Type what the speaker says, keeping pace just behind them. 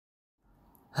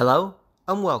Hello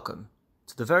and welcome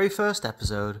to the very first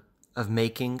episode of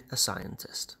Making a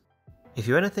Scientist. If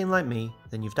you're anything like me,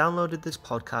 then you've downloaded this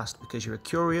podcast because you're a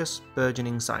curious,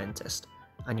 burgeoning scientist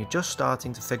and you're just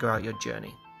starting to figure out your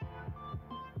journey.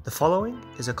 The following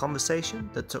is a conversation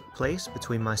that took place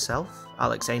between myself,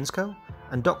 Alex Ainscoe,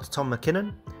 and Dr Tom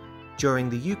McKinnon during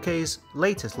the UK's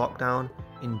latest lockdown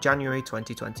in January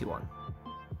 2021.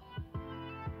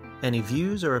 Any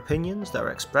views or opinions that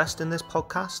are expressed in this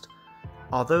podcast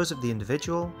are those of the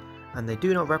individual, and they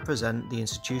do not represent the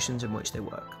institutions in which they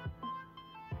work.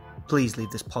 Please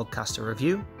leave this podcast a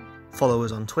review, follow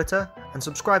us on Twitter, and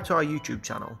subscribe to our YouTube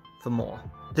channel for more.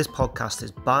 This podcast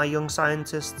is by young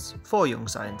scientists for young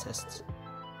scientists,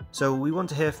 so we want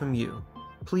to hear from you.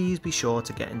 Please be sure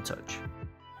to get in touch.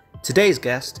 Today's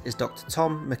guest is Dr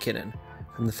Tom McKinnon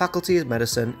from the Faculty of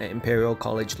Medicine at Imperial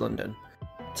College London.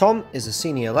 Tom is a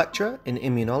senior lecturer in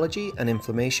Immunology and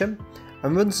Inflammation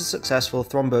and runs a successful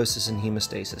thrombosis and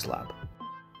hemostasis lab.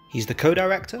 He's the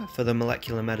co-director for the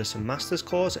Molecular Medicine Master's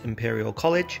course at Imperial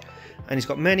College, and he's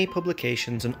got many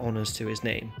publications and honours to his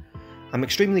name. I'm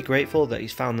extremely grateful that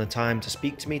he's found the time to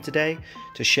speak to me today,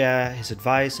 to share his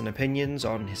advice and opinions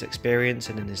on his experience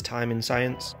and in his time in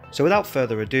science. So without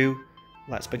further ado,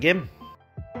 let's begin.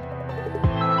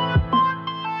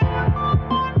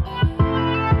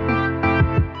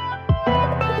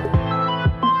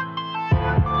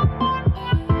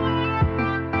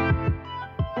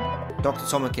 Dr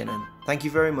Tom McKinnon, thank you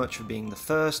very much for being the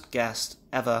first guest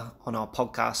ever on our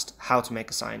podcast, How to Make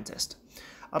a Scientist.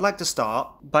 I'd like to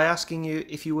start by asking you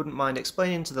if you wouldn't mind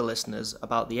explaining to the listeners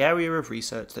about the area of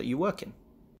research that you work in.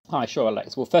 Hi, sure,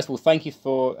 Alex. Well, first of all, thank you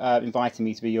for inviting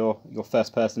me to be your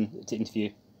first person to interview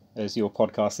as your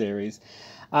podcast series.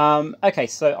 Okay,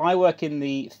 so I work in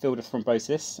the field of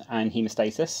thrombosis and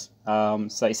hemostasis.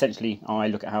 So essentially, I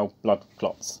look at how blood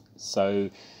clots. So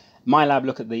my lab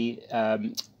looks at the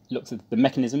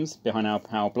mechanisms behind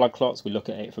how blood clots. We look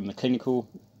at it from the clinical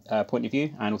point of view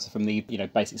and also from the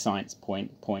basic science point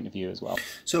of view as well.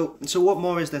 So what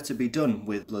more is there to be done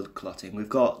with blood clotting? We've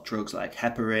got drugs like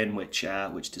heparin, which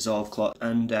dissolve clot,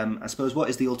 and I suppose what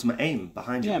is the ultimate aim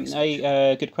behind your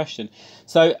research? Good question.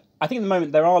 So I think at the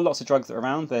moment there are lots of drugs that are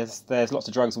around. There's lots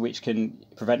of drugs which can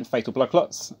prevent fatal blood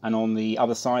clots, and on the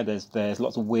other side there's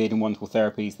lots of weird and wonderful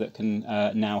therapies that can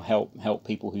now help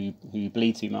people who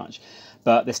bleed too much.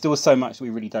 But there's still so much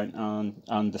we really don't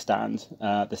understand.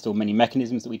 There's still many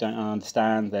mechanisms that we don't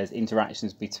understand. There's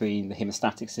interactions between the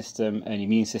hemostatic system and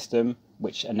immune system,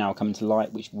 which are now coming to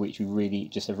light, which we really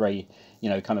just have very,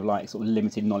 kind of like sort of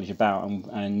limited knowledge about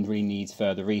and really needs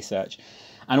further research.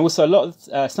 And also a lot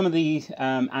of some of the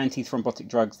anti-thrombotic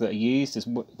drugs that are used,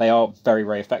 they are very,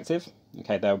 very effective.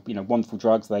 Okay, they're wonderful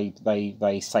drugs.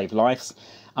 They save lives,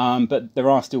 but there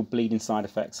are still bleeding side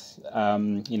effects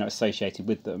associated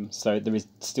with them. So there is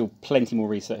still plenty more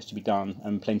research to be done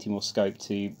and plenty more scope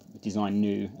to design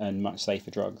new and much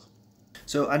safer drugs.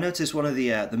 So I noticed one of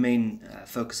the main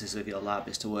focuses of your lab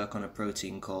is to work on a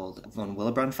protein called von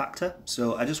Willebrand factor.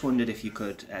 So I just wondered if you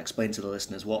could explain to the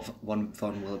listeners what von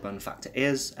Willebrand factor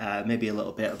is, maybe a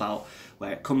little bit about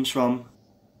where it comes from.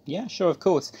 Yeah, sure, of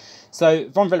course. So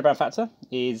von Willebrand factor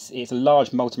it's a large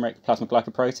multimeric plasma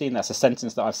glycoprotein. That's a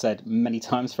sentence that I've said many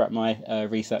times throughout my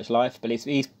research life, but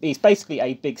it's basically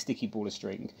a big sticky ball of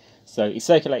string. So it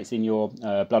circulates in your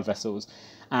blood vessels.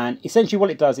 And essentially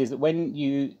what it does is that when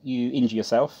you injure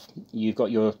yourself, you've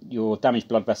got your damaged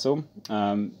blood vessel,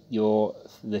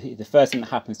 the first thing that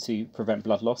happens to prevent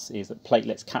blood loss is that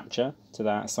platelets capture to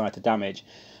that site of damage.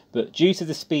 But due to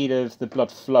the speed of the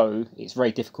blood flow, it's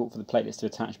very difficult for the platelets to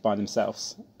attach by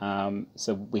themselves.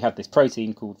 So we have this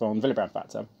protein called von Willebrand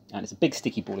factor, and it's a big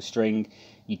sticky ball of string.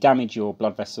 You damage your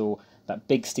blood vessel, that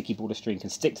big sticky ball of string can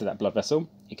stick to that blood vessel,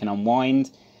 it can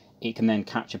unwind, it can then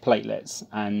capture platelets,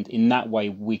 and in that way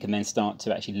we can then start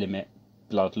to actually limit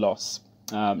blood loss.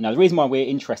 Now the reason why we're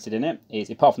interested in it is,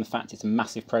 apart from the fact it's a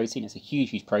massive protein, it's a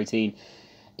huge protein,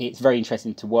 it's very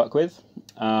interesting to work with.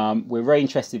 We're very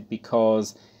interested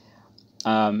because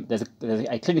there's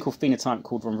a clinical phenotype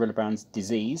called von Willebrand's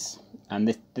disease, and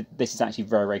this is actually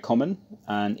very, very common,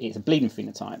 and it's a bleeding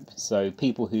phenotype. So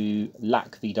people who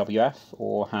lack VWF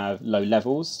or have low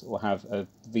levels or have a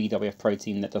VWF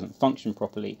protein that doesn't function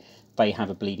properly, they have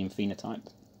a bleeding phenotype.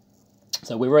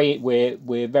 So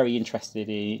we're very interested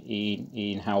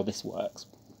in how this works.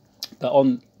 But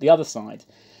on the other side,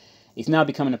 it's now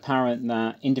becoming apparent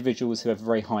that individuals who have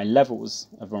very high levels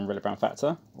of von Willebrand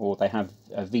factor, or they have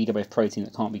a VWF protein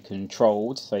that can't be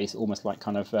controlled, so it's almost like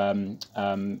kind of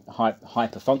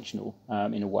hyperfunctional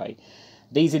in a way,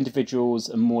 these individuals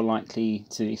are more likely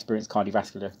to experience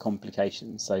cardiovascular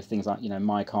complications. So things like,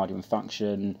 myocardial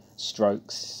infarction,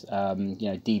 strokes,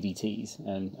 DVTs,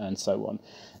 and so on.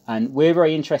 And we're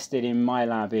very interested in my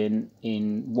lab in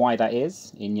why that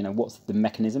is, in what's the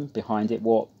mechanism behind it,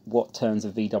 what turns a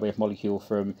VWF molecule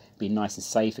from being nice and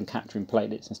safe and capturing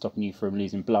platelets and stopping you from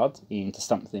losing blood into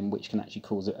something which can actually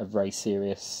cause a very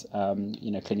serious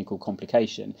clinical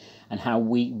complication, and how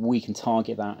we can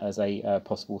target that as a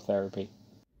possible therapy.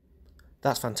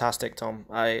 That's fantastic, Tom.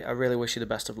 I really wish you the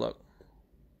best of luck.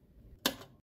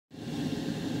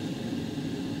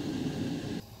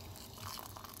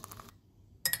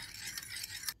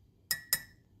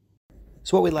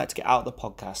 So what we'd like to get out of the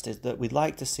podcast is that we'd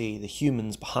like to see the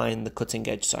humans behind the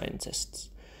cutting-edge scientists.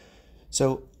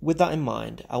 So with that in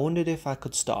mind, I wondered if I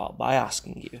could start by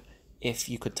asking you if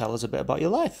you could tell us a bit about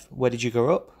your life. Where did you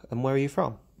grow up and where are you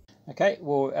from? Okay,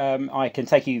 well, I can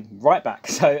take you right back.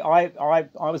 So I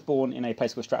was born in a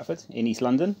place called Stratford in East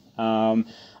London. A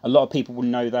lot of people will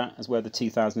know that as where the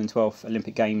 2012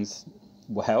 Olympic Games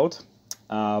were held.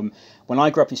 When I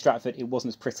grew up in Stratford, it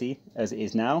wasn't as pretty as it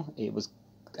is now. It was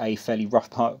a fairly rough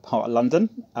part of London,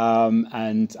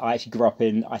 and I actually grew up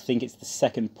in, I think it's the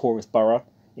second poorest borough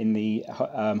in the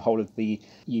whole of the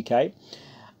UK.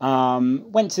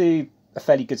 Went to a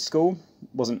fairly good school,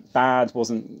 wasn't bad,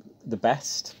 wasn't the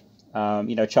best.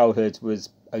 Childhood was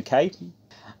okay.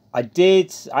 I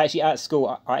actually at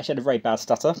school, I actually had a very bad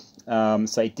stutter,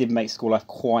 so it did make school life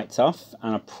quite tough,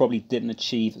 and I probably didn't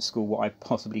achieve at school what I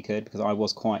possibly could because I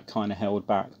was quite kind of held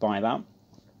back by that.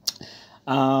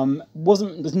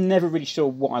 Was never really sure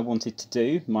what I wanted to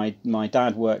do. My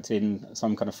dad worked in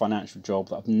some kind of financial job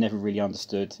that I've never really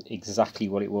understood exactly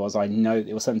what it was. I know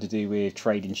it was something to do with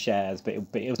trading shares, but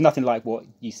it was nothing like what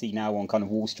you see now on kind of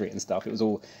Wall Street and stuff. It was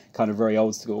all kind of very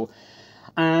old school.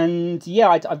 And yeah,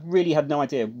 I really had no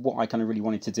idea what I kind of really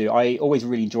wanted to do. I always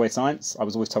really enjoyed science. I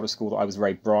was always told at school that I was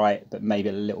very bright, but maybe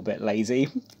a little bit lazy.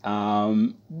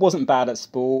 Wasn't bad at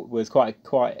sport. Was quite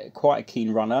a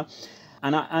keen runner.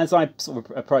 And as I sort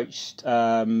of approached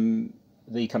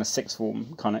the kind of sixth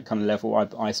form kind of level,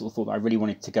 I sort of thought that I really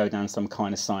wanted to go down some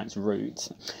kind of science route.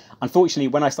 Unfortunately,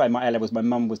 when I started my A-levels, my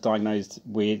mum was diagnosed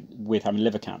with having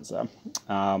liver cancer.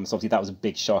 So obviously that was a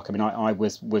big shock. I mean, I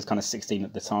was kind of 16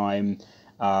 at the time,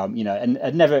 and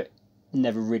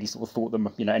never really sort of thought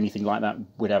that anything like that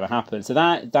would ever happen. So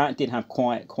that did have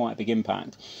quite a big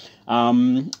impact.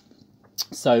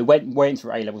 So went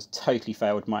through A-levels, totally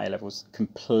failed my A-levels,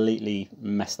 completely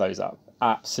messed those up.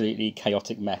 Absolutely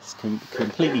chaotic mess,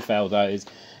 completely failed those.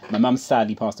 My mum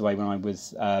sadly passed away when I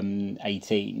was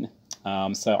 18.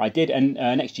 So I did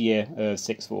next year of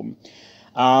sixth form.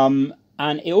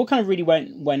 And it all kind of really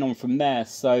went on from there.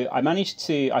 So I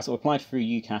sort of applied through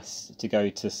UCAS to go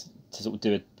to sort of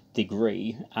do a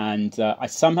degree. And I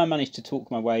somehow managed to talk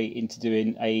my way into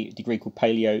doing a degree called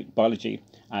paleobiology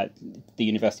at the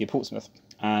University of Portsmouth.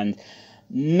 And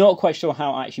not quite sure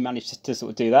how I actually managed to sort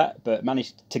of do that, but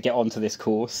managed to get onto this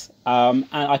course. And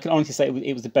I can honestly say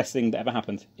it was the best thing that ever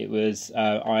happened. It was,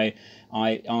 I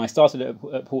started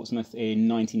at Portsmouth in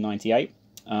 1998.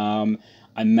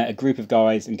 I met a group of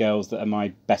guys and girls that are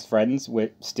my best friends.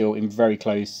 We're still in very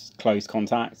close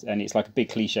contact, and it's like a big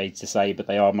cliche to say, but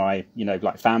they are my,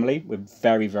 like family. We're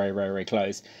very, very, very, very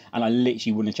close, and I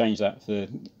literally wouldn't change that for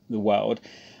the world.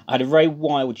 I had a very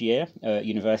wild year at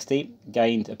university,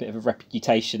 gained a bit of a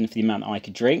reputation for the amount I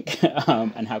could drink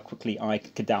and how quickly I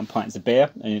could down pints of beer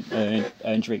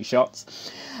and drink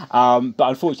shots. But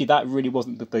unfortunately, that really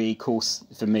wasn't the course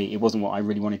for me. It wasn't what I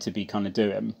really wanted to be kind of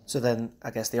doing. So then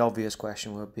I guess the obvious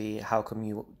question would be, how come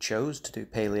you chose to do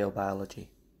paleobiology?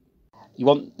 You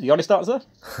want the honest answer?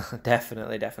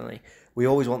 Definitely. We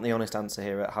always want the honest answer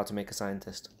here at How to Make a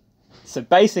Scientist. So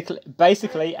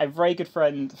basically, a very good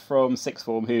friend from sixth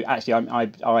form, who actually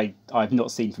I've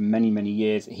not seen for many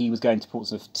years. He was going to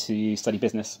Portsmouth to study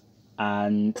business,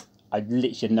 and I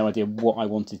literally had no idea what I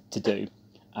wanted to do.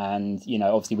 And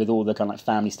obviously with all the kind of like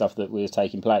family stuff that was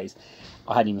taking place,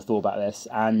 I hadn't even thought about this.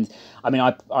 And I mean,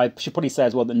 I should probably say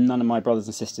as well that none of my brothers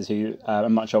and sisters who are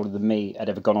much older than me had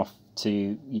ever gone off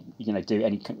to do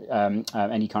any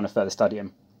kind of further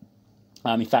studying.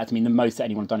 In fact, I mean, the most that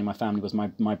anyone had done in my family was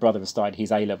my brother had started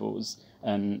his A-levels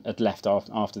and had left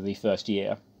after the first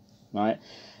year, right?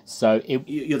 So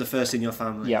you're the first in your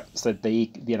family. Yeah. So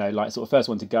sort of first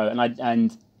one to go,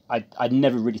 and I'd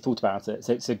never really thought about it.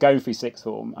 So going through sixth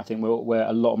form, I think where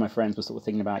a lot of my friends were sort of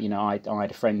thinking about, I had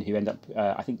a friend who ended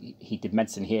up, I think he did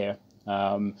medicine here,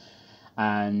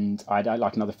 and I had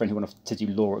like another friend who wanted to do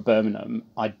law at Birmingham.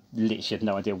 I literally had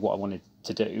no idea what I wanted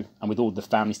to do, and with all the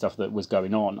family stuff that was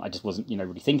going on, I just wasn't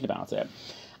really thinking about it.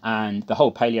 And the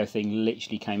whole paleo thing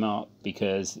literally came up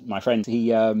because my friend,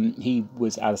 he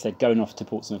was, as I said, going off to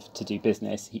Portsmouth to do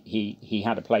business. He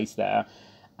had a place there,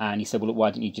 and he said, well, look, why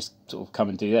don't you just sort of come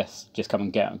and do this? Just come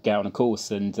and get on a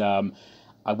course. And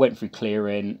I went through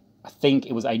clearing. I think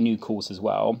it was a new course as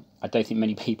well. I don't think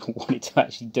many people wanted to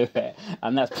actually do it,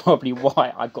 and that's probably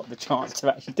why I got the chance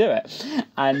to actually do it.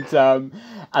 And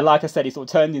like I said, it sort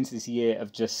of turned into this year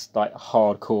of just like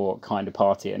hardcore kind of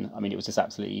partying. I mean, it was just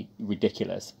absolutely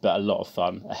ridiculous, but a lot of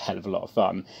fun, a hell of a lot of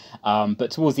fun.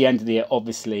 But towards the end of the year,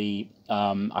 obviously,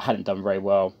 I hadn't done very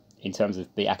well in terms of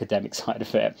the academic side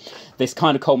of it. This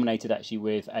kind of culminated actually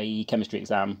with a chemistry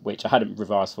exam, which I hadn't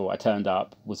revised for. I turned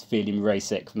up, was feeling very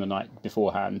sick from the night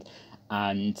beforehand.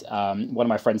 And one of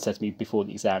my friends said to me before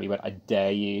the exam, he went, I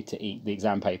dare you to eat the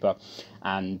exam paper.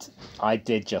 And I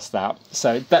did just that.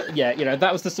 So that, yeah,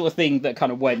 that was the sort of thing that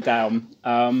kind of went down.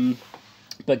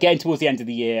 But getting towards the end of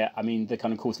the year, I mean, the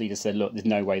kind of course leader said, look, there's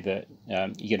no way that you're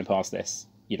going to pass this.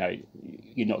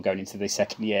 You're not going into the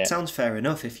second year. Sounds fair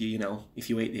enough if you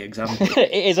eat the exam.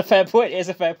 It is a fair point. It is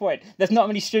a fair point. There's not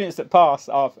many students that pass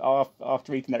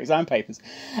after eating their exam papers,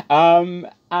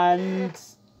 and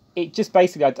it just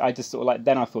basically, I just sort of like,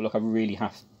 then I thought, look, I really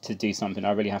have to do something.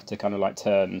 I really have to kind of like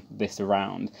turn this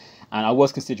around. And I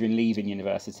was considering leaving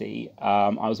university. I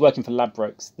was working for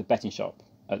Ladbrokes, the betting shop,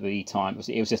 at the time.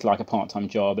 It was just like a part-time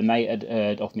job, and they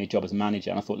had offered me a job as a manager,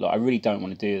 and I thought, look, I really don't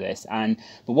want to do this.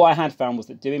 But what I had found was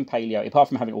that doing paleo, apart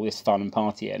from having all this fun and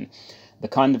partying, the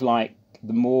kind of like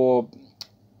the more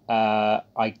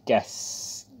I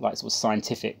guess like sort of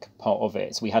scientific part of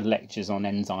it, so we had lectures on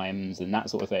enzymes and that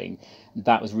sort of thing,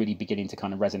 that was really beginning to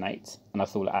kind of resonate. And I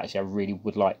thought, actually, I really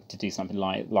would like to do something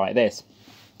like this.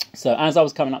 So as I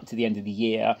was coming up to the end of the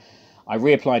year, I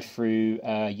reapplied through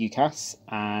UCAS,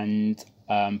 and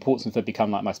Portsmouth had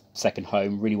become like my second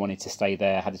home. Really wanted to stay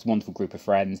there. Had this wonderful group of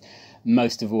friends.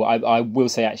 Most of all, I will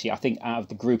say, actually, I think out of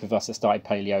the group of us that started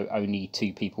paleo, only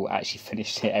 2 people actually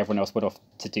finished it. Everyone else went off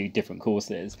to do different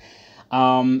courses.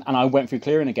 And I went through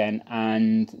clearing again,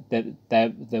 and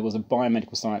there was a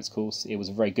biomedical science course. It was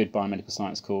a very good biomedical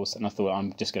science course, and I thought,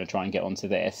 I'm just going to try and get onto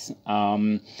this.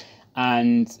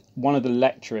 And one of the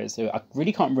lecturers, I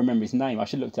really can't remember his name, I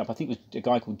should have looked it up, I think it was a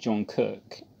guy called John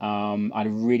Cook. I had a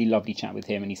really lovely chat with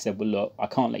him, and he said, well, look, I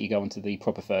can't let you go onto the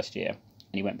proper first year.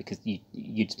 And he went, because you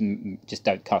just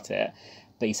don't cut it.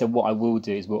 But he said, what I will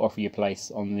do is we'll offer you a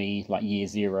place on the like year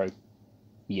 0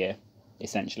 year,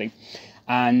 essentially.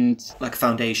 And like a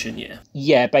foundation year.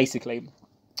 Yeah, basically.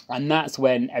 And that's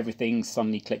when everything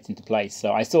suddenly clicked into place.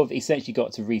 So I sort of essentially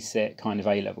got to reset kind of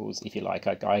A-levels, if you like.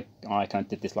 I kind of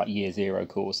did this like year 0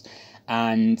 course.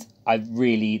 And that's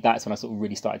when I sort of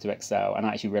really started to excel. And I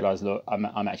actually realised, look, I'm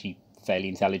actually fairly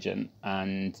intelligent.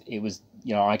 And it was,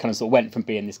 I kind of sort of went from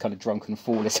being this kind of drunken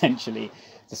fool, essentially,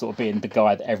 to sort of being the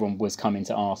guy that everyone was coming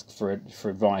to ask for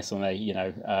advice on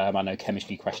I know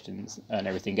chemistry questions and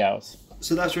everything else.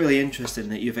 So that's really interesting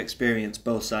that you've experienced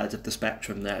both sides of the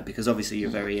spectrum there, because obviously you're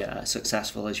very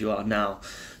successl as you are now.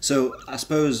 So I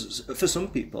suppose for some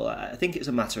people, I think it's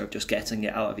a matter of just getting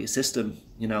it out of your system.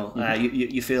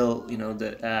 You feel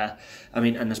that I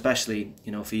mean, and especially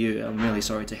for you, I'm really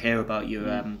sorry to hear about your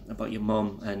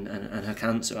mum and her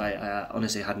cancer. I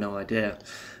honestly had no idea.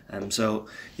 So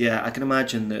yeah, I can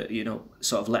imagine that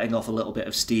sort of letting off a little bit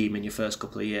of steam in your first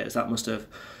couple of years, that must have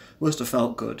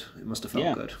felt good. It must have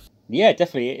felt good. Yeah,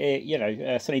 definitely.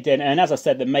 It certainly did. And as I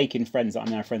said, the making friends that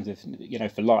I'm now friends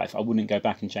with, for life, I wouldn't go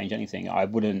back and change anything. I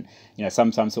wouldn't,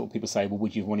 sometimes sort of people say, well,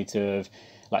 would you have wanted to have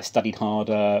like studied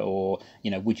harder, or,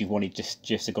 would you have wanted just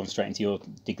to have gone straight into your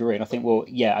degree? And I think, well,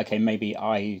 yeah, okay, maybe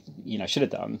I, should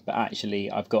have done, but actually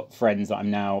I've got friends that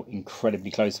I'm now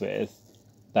incredibly close with,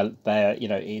 that they're,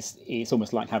 it's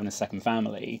almost like having a second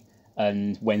family.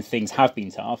 And when things have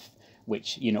been tough,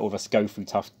 which all of us go through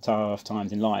tough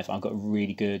times in life, I've got a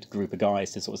really good group of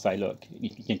guys to sort of say, look,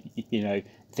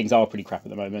 things are pretty crap at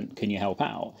the moment, can you help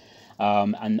out?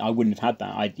 And I wouldn't have had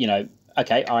that.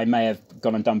 I may have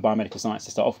gone and done biomedical science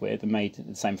to start off with and made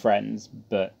the same friends,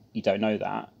 but you don't know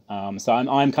that. So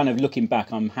I'm kind of looking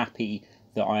back, I'm happy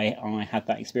that I had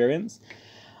that experience.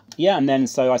 Yeah, and then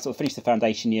so I sort of finished the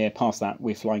foundation year, passed that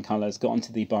with flying colours, got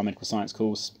onto the biomedical science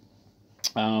course,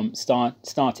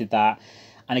 started that.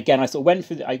 And again, I sort of went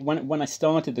through. When I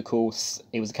started the course,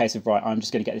 it was a case of, right, I'm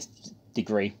just going to get this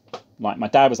degree. Like, my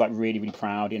dad was like really, really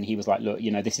proud, and he was like, look,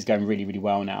 this is going really, really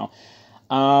well now.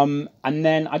 And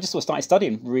then I just sort of started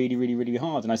studying really, really, really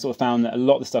hard, and I sort of found that a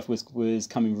lot of the stuff was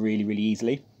coming really, really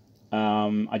easily.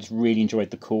 I just really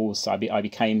enjoyed the course. I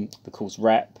became the course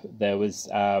rep. There was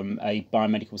a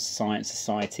biomedical science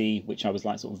society, which I was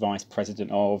like sort of vice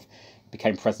president of,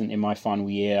 became president in my final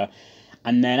year.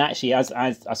 And then actually, as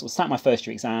I sort of sat my first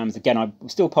year exams, again, I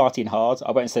was still partying hard.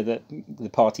 I won't say that the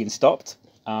partying stopped.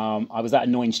 I was that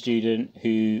annoying student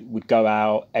who would go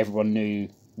out, everyone knew,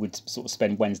 would sort of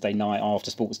spend Wednesday night after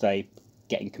sports day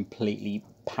getting completely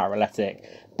paralytic,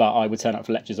 but I would turn up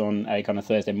for lectures on a kind of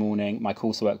Thursday morning. My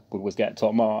coursework would always get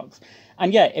top marks,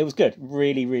 and yeah, it was good.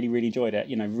 Really, really, really enjoyed it.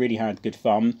 Really had good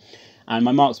fun, and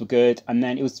my marks were good. And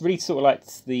then it was really sort of like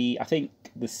I think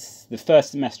the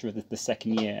first semester of the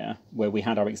second year where we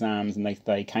had our exams, and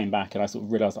they came back, and I sort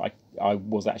of realised I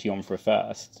was actually on for a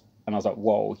first, and I was like,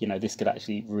 whoa, this could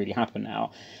actually really happen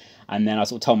now. And then I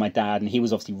sort of told my dad, and he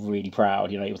was obviously really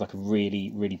proud. It was like a really,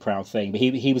 really proud thing. But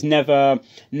he was never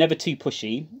too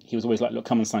pushy. He was always like, look,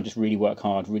 come on, son, just really work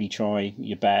hard, really try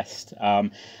your best.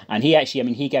 And he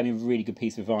actually, he gave me a really good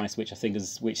piece of advice, which I think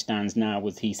which stands now.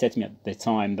 Was he said to me at the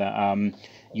time that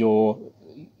your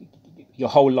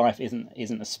whole life isn't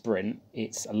a sprint;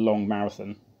 it's a long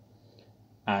marathon.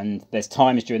 And there's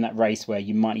times during that race where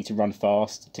you might need to run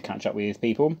fast to catch up with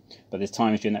people, but there's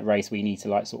times during that race where you need to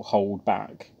like sort of hold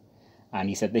back. And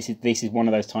he said, this is one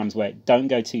of those times where don't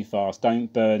go too fast,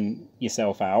 don't burn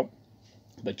yourself out,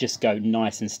 but just go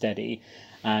nice and steady.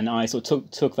 And I sort of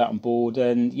took that on board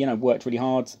and, worked really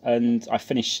hard. And I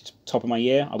finished top of my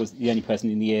year. I was the only person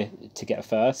in the year to get a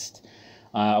first.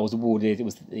 I was awarded, it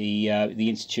was the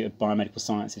Institute of Biomedical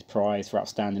Sciences Prize for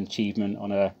Outstanding Achievement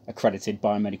on a accredited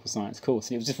biomedical science course.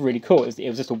 And it was just really cool. It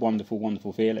was just a wonderful,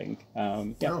 wonderful feeling.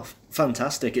 Yeah. Oh,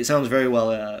 fantastic. It sounds very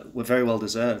well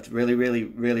deserved. Really, really,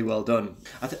 really well done.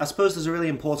 I suppose there's a really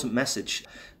important message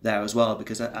there as well,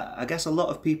 because I guess a lot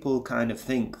of people kind of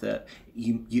think that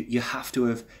you have to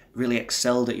have really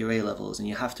excelled at your A-levels, and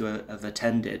you have to have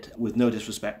attended, with no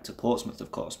disrespect to Portsmouth, of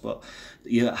course, but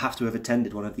you have to have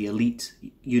attended one of the elite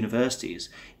universities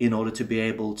in order to be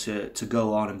able to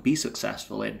go on and be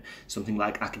successful in something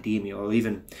like academia or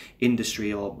even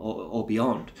industry or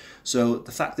beyond. So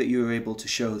the fact that you were able to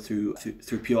show through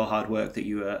pure hard work that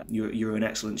you're an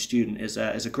excellent student is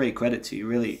a great credit to you.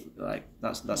 Really, like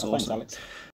that's awesome. Thanks, Alex.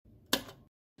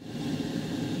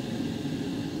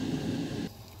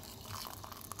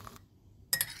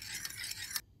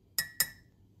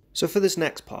 So for this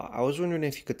next part, I was wondering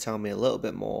if you could tell me a little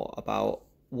bit more about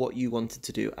what you wanted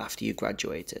to do after you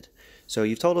graduated. So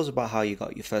you've told us about how you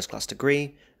got your first class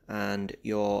degree and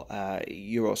your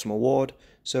awesome award.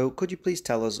 So could you please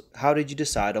tell us, how did you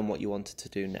decide on what you wanted to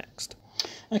do next?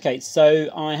 Okay, so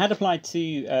I had applied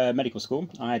to medical school.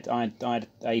 I had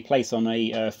a place on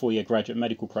a 4-year graduate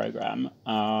medical program,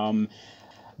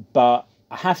 but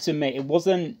I have to admit, it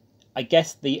wasn't. I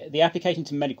guess the application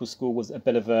to medical school was a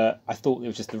bit of I thought it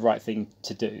was just the right thing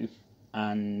to do,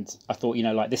 and I thought,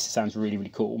 this sounds really, really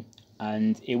cool.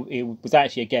 And it was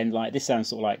actually, again, like, this sounds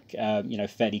sort of like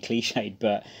fairly cliched,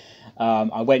 but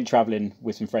I went traveling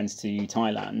with some friends to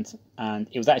Thailand, and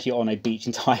it was actually on a beach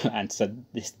in Thailand. So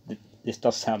this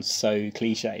does sound so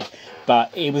cliched,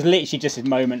 but it was literally just a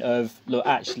moment of, look,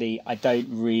 actually, I don't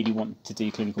really want to do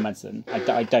clinical medicine.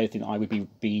 I don't think I would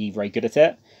be very good at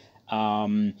it.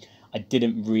 I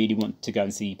didn't really want to go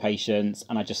and see patients,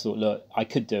 and I just thought, look, I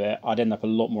could do it. I'd end up a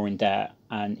lot more in debt,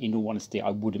 and in all honesty, I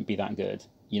wouldn't be that good.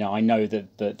 I know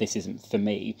that this isn't for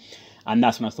me, and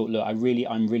that's when I thought, look, I'm really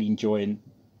enjoying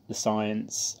the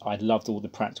science. I loved all the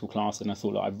practical classes, and I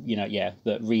thought,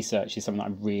 that research is something that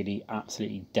I really,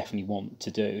 absolutely, definitely want to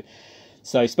do.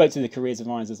 So I spoke to the careers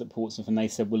advisors at Portsmouth, and they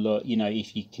said, well, look,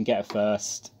 if you can get a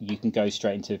first, you can go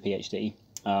straight into a PhD.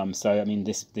 So I mean,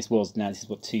 this is what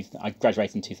I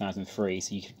graduated in 2003,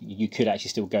 so you could actually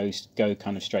still go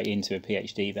kind of straight into a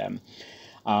PhD then,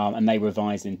 and they were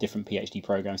advising different PhD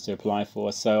programs to apply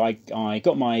for. So I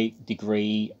got my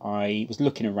degree. I was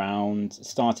looking around,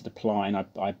 started applying.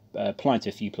 I applied to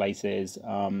a few places.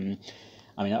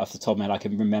 I mean, off the top of my head, I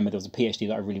can remember there was a PhD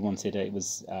that I really wanted. It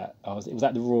was at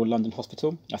the Royal London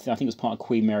Hospital. I think it was part of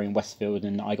Queen Mary in Westfield,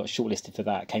 and I got shortlisted for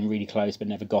that. Came really close, but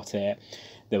never got it.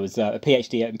 There was a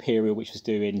PhD at Imperial, which was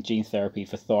doing gene therapy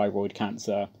for thyroid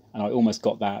cancer, and I almost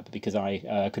got that, but because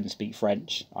I couldn't speak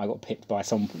French, I got picked by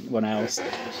someone else.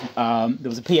 There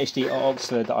was a PhD at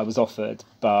Oxford that I was offered,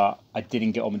 but I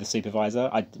didn't get on with the supervisor.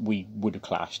 We would have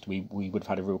clashed. We would have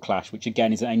had a real clash, which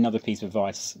again is another piece of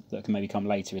advice that can maybe come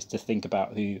later, is to think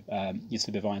about who your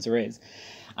supervisor is.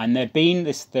 And there'd been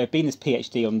this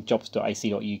PhD on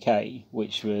jobs.ac.uk,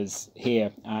 which was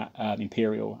here at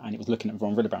Imperial, and it was looking at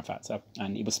von Willebrand factor,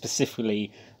 and it was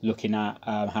specifically looking at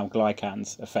how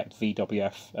glycans affect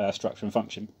VWF structure and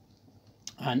function.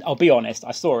 And I'll be honest,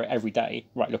 I saw it every day,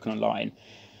 right, looking online,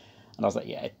 and I was like,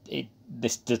 yeah,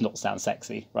 this does not sound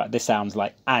sexy, right? This sounds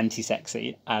like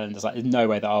anti-sexy, and it's like, there's no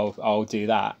way that I'll do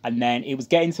that. And then it was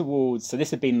getting towards, so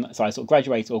this had been, so I sort of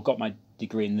graduated or got my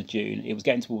degree in the June. It was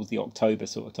getting towards the October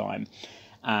sort of time,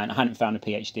 and I hadn't found a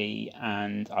PhD,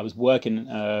 and I was working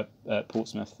at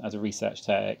Portsmouth as a research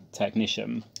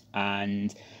technician,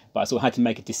 but I sort of had to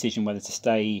make a decision whether to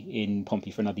stay in Pompey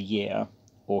for another year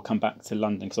or come back to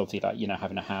London, because obviously, like, you know,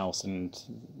 having a house and,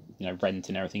 you know, rent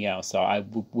and everything else. So I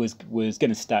was going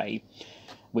to stay,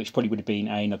 which probably would have been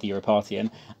another year of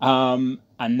partying. And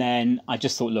then I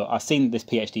just thought, look, I've seen this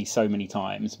PhD so many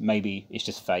times. Maybe it's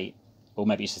just fate, or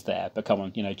maybe it's just there. But come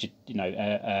on,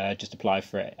 just apply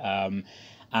for it.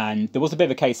 And there was a bit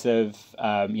of a case of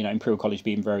Imperial College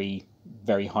being very,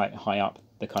 very high up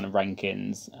the kind of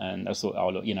rankings, and I thought, oh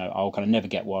look, I'll kind of never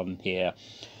get one here.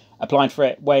 Applied for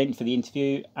it, went for the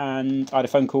interview, and I had a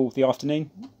phone call the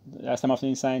same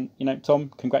afternoon saying,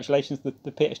 Tom, congratulations, the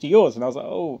PhD yours. And I was like,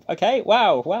 oh, okay,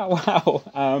 wow.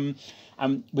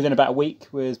 And within about a week,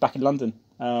 was back in London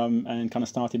and kind of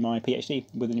started my PhD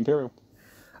within Imperial.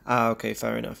 Okay,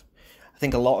 fair enough. I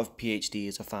think a lot of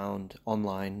PhDs are found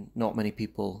online. Not many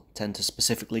people tend to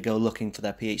specifically go looking for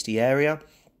their PhD area,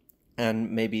 and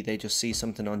maybe they just see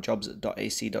something on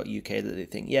jobs.ac.uk that they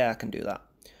think, yeah, I can do that.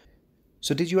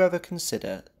 So did you ever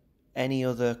consider any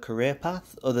other career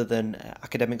path other than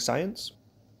academic science?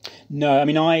 No, I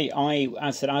mean, as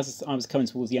I said, as I was coming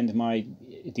towards the end of my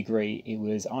degree, it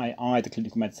was either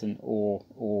clinical medicine or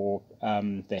a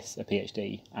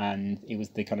PhD, and it was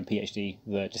the kind of PhD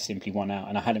that just simply won out,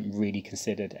 and I hadn't really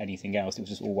considered anything else. It was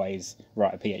just always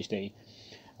a PhD,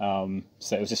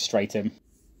 so it was just straight in.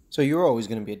 So you're always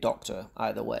going to be a doctor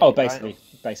either way. Oh, basically,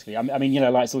 right? basically. I mean,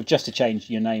 like sort of just to change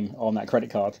your name on that credit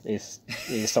card is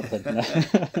something.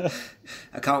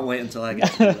 I can't wait until I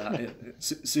get to do that.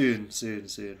 Soon.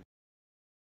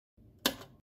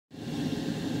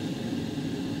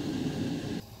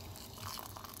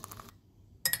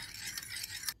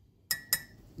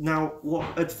 Now,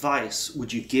 what advice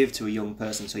would you give to a young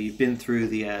person? So you've been through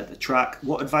the track.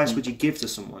 What advice would you give to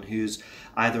someone who's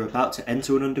either about to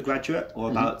enter an undergraduate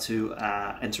or about to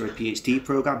enter a PhD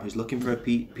program, who's looking for a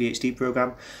PhD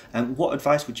program? And what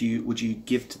advice would you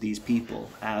give to these people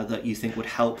that you think would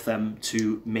help them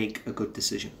to make a good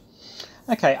decision?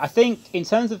 Okay, I think in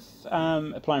terms of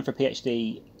applying for a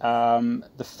PhD,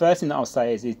 the first thing that I'll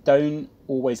say is don't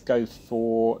always go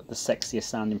for the sexiest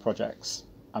sounding projects.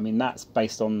 I mean, that's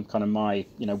based on kind of my,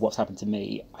 what's happened to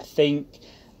me. I think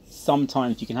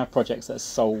sometimes you can have projects that are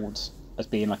sold as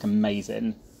being like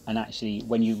amazing, and actually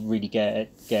when you really get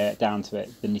down to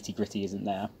it, the nitty gritty isn't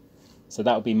there. So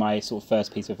that would be my sort of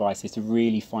first piece of advice, is to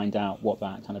really find out what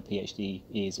that kind of PhD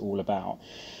is all about.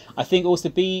 I think also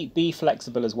be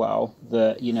flexible as well.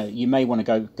 That you may want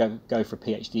to go for a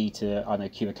PhD to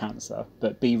cure cancer,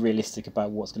 but be realistic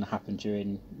about what's going to happen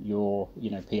during your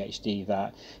PhD.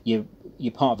 That you're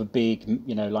part of a big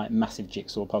like massive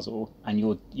jigsaw puzzle, and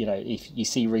if you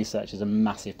see research as a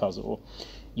massive puzzle,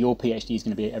 your PhD is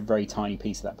going to be a very tiny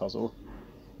piece of that puzzle.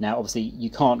 Now, obviously,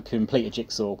 you can't complete a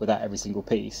jigsaw without every single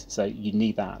piece, so you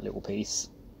need that little piece.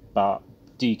 But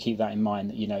do keep that in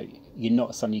mind that you're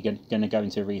not suddenly going to go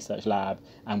into a research lab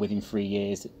and within 3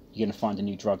 years you're going to find a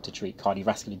new drug to treat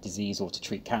cardiovascular disease or to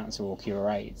treat cancer or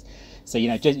cure AIDS. So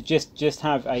just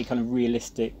have a kind of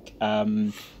realistic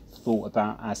thought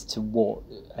about as to what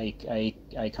a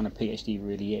kind of PhD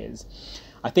really is.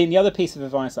 I think the other piece of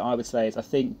advice that I would say is, I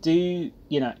think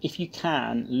if you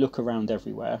can, look around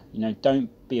everywhere.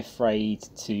 Don't be afraid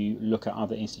to look at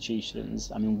other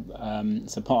institutions. I mean,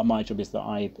 so part of my job is that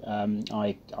I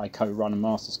co-run a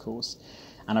master's course,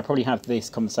 and I probably have this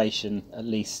conversation at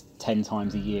least 10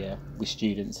 times a year with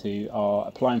students who are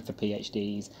applying for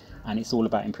PhDs, and it's all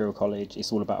about Imperial College,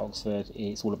 it's all about Oxford,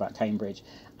 it's all about Cambridge.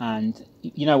 And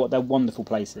you know what, they're wonderful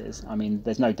places. I mean,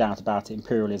 there's no doubt about it.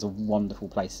 Imperial is a wonderful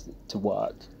place to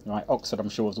work. Right? Oxford, I'm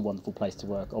sure, is a wonderful place to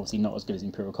work. Obviously not as good as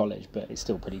Imperial College, but it's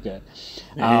still pretty good.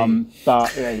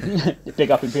 But big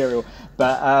up Imperial.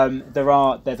 But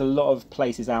there's a lot of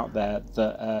places out there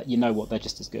that you know what, they're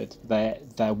just as good.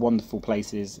 They're wonderful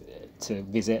places to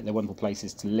visit. They're wonderful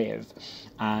places to live,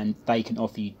 and they can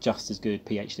offer you just as good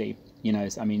PhD.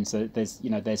 So there's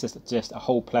just a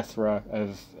whole plethora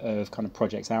of kind of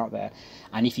projects out there,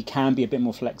 and if you can be a bit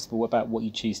more flexible about what you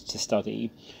choose to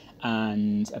study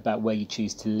and about where you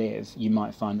choose to live, you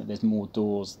might find that there's more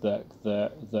doors that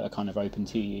are kind of open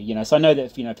to you. So I know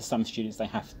that for some students they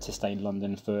have to stay in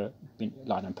London for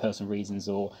personal reasons,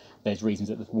 or there's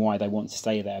reasons why they want to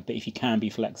stay there. But if you can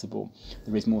be flexible,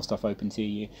 there is more stuff open to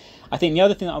you. I think the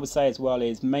other thing that I would say as well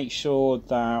is make sure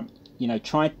that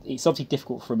try. It's obviously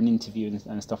difficult from an interview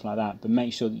and stuff like that, but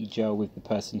make sure that you gel with the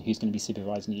person who's going to be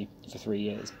supervising you for 3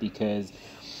 years, because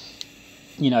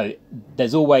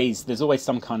there's always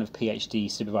some kind of PhD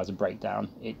supervisor breakdown.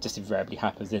 It just invariably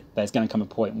happens. There's going to come a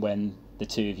point when the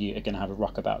two of you are going to have a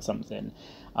ruck about something.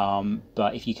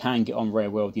 But if you can get on very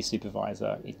well with your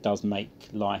supervisor, it does make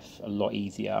life a lot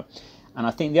easier. And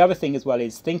I think the other thing as well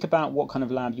is think about what kind of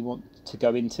lab you want to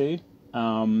go into.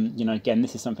 Again,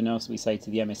 this is something else we say to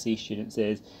the MSc students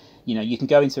is, you can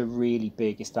go into a really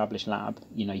big established lab.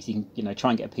 You can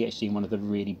try and get a PhD in one of the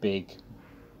really big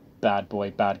bad boy,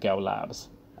 bad girl labs,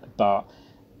 but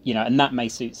and that may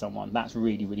suit someone. That's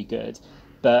really, really good.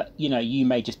 But you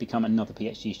may just become another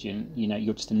PhD student.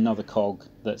 You're just another cog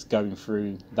that's going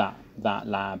through that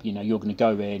lab. You're going to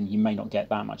go in. You may not get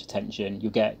that much attention.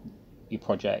 You'll get your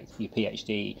project, your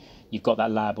PhD. You've got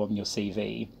that lab on your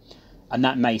CV, and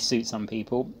that may suit some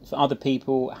people. For other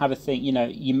people, have a think.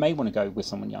 You may want to go with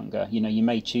someone younger. You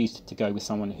may choose to go with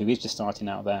someone who is just starting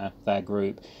out their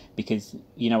group, because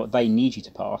they need you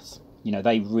to pass.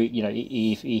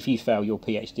 If you fail your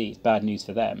PhD, it's bad news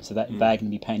for them. So that they're going to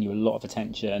be paying you a lot of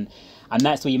attention, and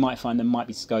that's where you might find there might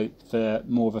be scope for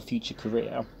more of a future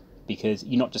career, because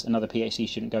you're not just another PhD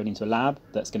student going into a lab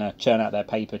that's going to churn out their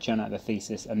paper, churn out their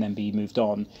thesis, and then be moved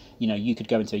on. You could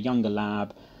go into a younger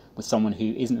lab with someone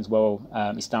who isn't as well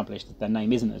established, their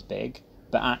name isn't as big,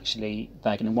 but actually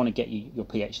they're going to want to get you your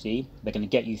PhD, they're going to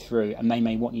get you through, and they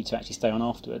may want you to actually stay on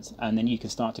afterwards, and then you can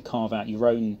start to carve out your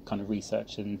own kind of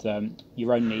research and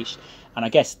your own niche. And I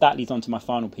guess that leads on to my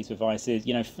final piece of advice is,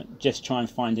 just try and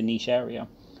find a niche area.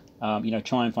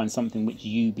 Try and find something which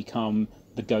you become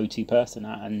the go-to person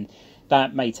at, and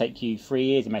that may take you 3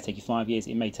 years, it may take you 5 years,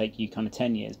 it may take you kind of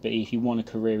 10 years. But if you want a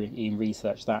career in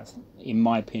research, that's, in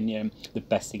my opinion, the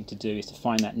best thing to do, is to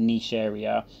find that niche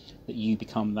area that you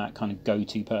become that kind of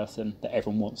go-to person that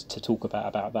everyone wants to talk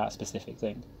about that specific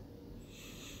thing.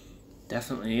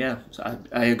 Definitely, yeah. So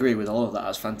I agree with all of that.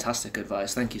 That's fantastic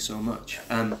advice. Thank you so much.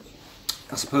 I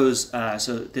suppose,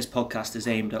 so this podcast is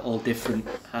aimed at all different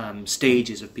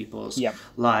stages of people's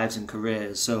lives and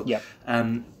careers. So,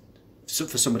 so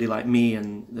for somebody like me,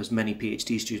 and there's many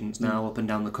PhD students now up and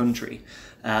down the country,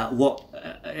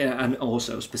 and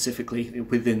also specifically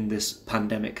within this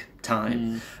pandemic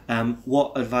time,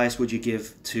 what advice would you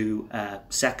give to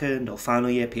second or final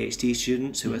year PhD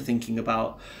students who are thinking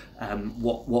about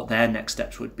what their next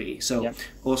steps would be? So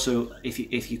also,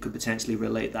 if you could potentially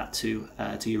relate that to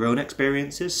your own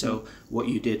experiences, so what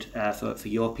you did for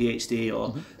your PhD,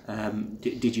 or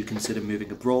did you consider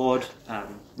moving abroad?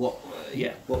 What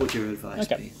would your advice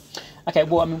be? Okay,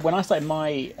 well, I mean, when I started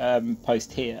my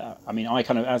post here, I mean, I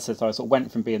kind of, as I said, I sort of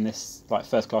went from being this like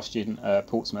first-class student at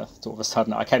Portsmouth, sort of a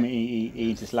sudden, I came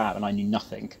into this lab and I knew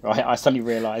nothing, right? I suddenly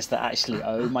realised that actually,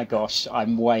 oh my gosh,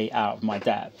 I'm way out of my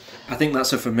depth. I think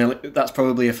that's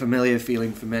probably a familiar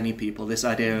feeling for many people, this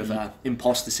idea of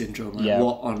imposter syndrome. Like,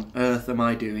 what on earth am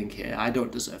I doing here? I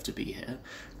don't deserve to be here.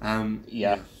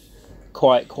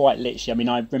 Quite literally. I mean,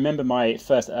 I remember my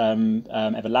first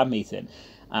ever lab meeting,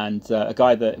 and a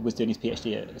guy that was doing his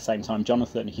PhD at the same time,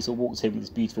 Jonathan, he sort of walked in with this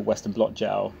beautiful Western blot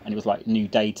gel, and it was like new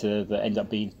data that ended up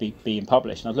being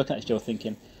published. And I was looking at this gel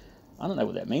thinking, I don't know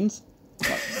what that means.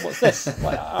 Like, what's this?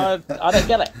 Like, I don't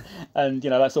get it. And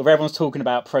like sort of everyone's talking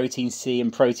about protein C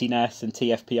and protein S and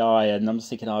TFPI, and I'm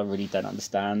just thinking, I really don't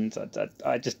understand.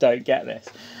 I just don't get this.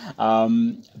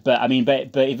 But I mean, but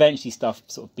eventually stuff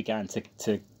sort of began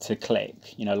to click.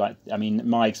 Like, I mean,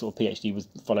 my sort of PhD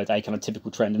followed a kind of typical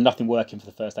trend of nothing working for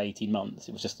the first 18 months.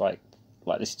 It was just like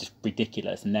this is just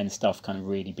ridiculous, and then stuff kind of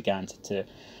really began to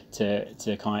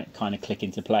kind of click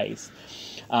into place.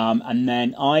 And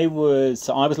then I was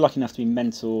lucky enough to be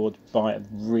mentored by a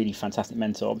really fantastic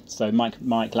mentor. So Mike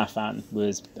Laffan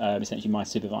was essentially my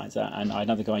supervisor, and I had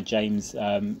another guy, James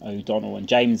O'Donnell, and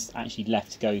James actually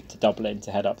left to go to Dublin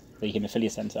to head up the Haemophilia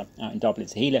Centre out in Dublin.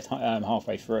 So he left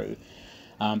halfway through,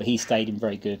 but he stayed in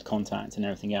very good contact and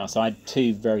everything else. So I had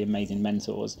two very amazing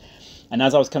mentors. And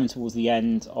as I was coming towards the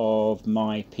end of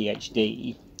my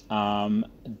PhD,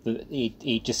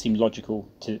 it just seemed logical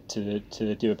to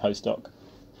do a postdoc.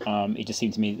 It just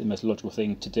seemed to me the most logical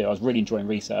thing to do. I was really enjoying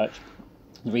research.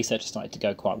 The research started to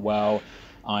go quite well.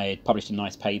 I had published a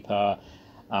nice paper.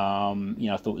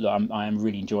 I thought, look, I am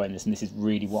really enjoying this, and this is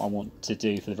really what I want to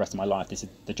do for the rest of my life. This is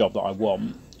the job that I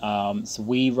want. So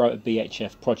we wrote a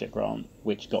BHF project grant,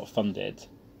 which got funded.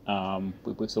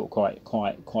 We were sort of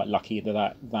quite lucky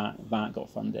that got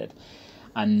funded.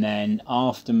 And then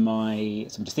after so I'm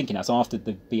just thinking now, so after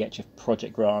the BHF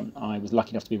project grant, I was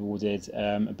lucky enough to be awarded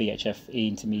a BHF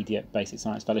Intermediate Basic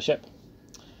Science Fellowship.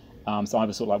 So I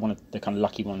was sort of like one of the kind of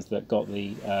lucky ones that got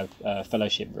the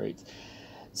fellowship route.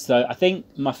 So I think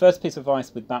my first piece of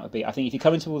advice with that would be, I think if you're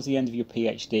coming towards the end of your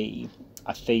PhD,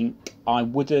 I think I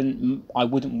wouldn't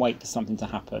wait for something to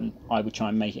happen. I would try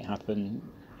and make it happen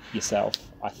yourself.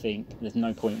 I think there's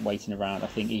no point waiting around. I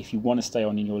think if you want to stay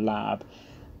on in your lab,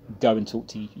 go and talk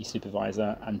to your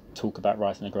supervisor and talk about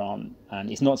writing a grant.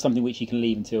 And it's not something which you can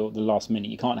leave until the last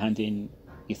minute. You can't hand in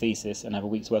your thesis and have a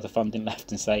week's worth of funding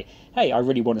left and say, hey, I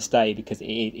really want to stay, because it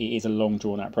is a long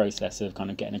drawn out process of kind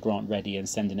of getting a grant ready and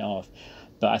sending it off.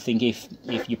 But I think if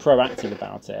you're proactive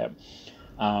about it,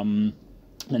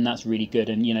 then that's really good.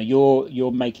 And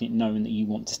you're making it known that you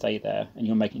want to stay there, and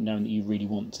you're making it known that you really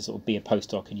want to sort of be a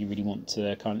postdoc, and you really want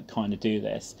to kind of do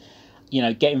this.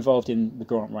 Get involved in the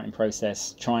grant writing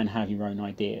process. Try and have your own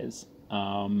ideas.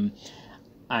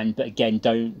 But again,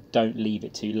 don't leave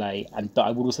it too late. But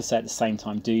I would also say at the same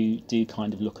time, do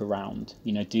kind of look around.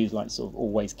 Do like sort of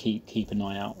always keep an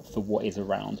eye out for what is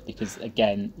around, because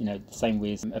again, the same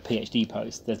with a PhD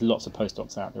post, there's lots of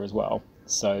postdocs out there as well.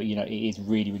 So it is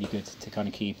really, really good to kind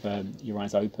of keep your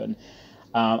eyes open.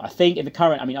 I think in the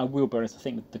current, I will be honest, I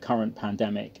think with the current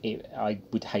pandemic, I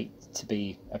would hate to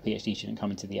be a PhD student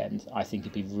coming to the end. I think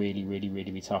it'd be really, really,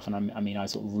 really, really tough. And I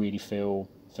sort of really feel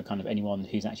for kind of anyone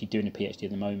who's actually doing a PhD at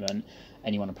the moment,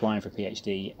 anyone applying for a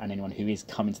PhD, and anyone who is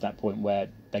coming to that point where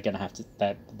they're going to have to,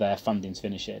 their funding's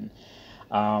finishing.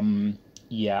 I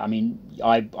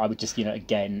would just,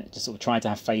 again, just sort of try to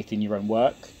have faith in your own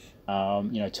work.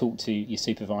 Talk to your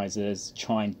supervisors,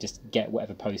 try and just get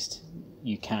whatever post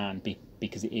you can,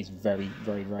 because it is very,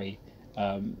 very, very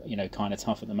kind of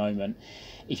tough at the moment.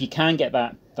 If you can get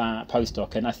that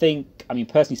postdoc, and I think,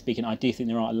 personally speaking, I do think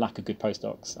there are a lack of good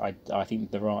postdocs. I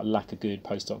think there are a lack of good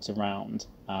postdocs around.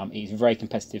 It's very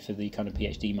competitive for the kind of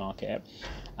PhD market,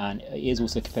 and it is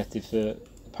also competitive for the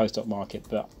postdoc market.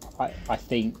 But I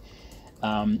think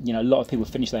a lot of people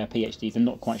finish their PhDs and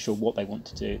not quite sure what they want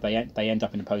to do. They end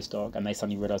up in a postdoc, and they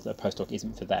suddenly realise that a postdoc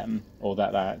isn't for them, or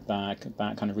that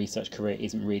kind of research career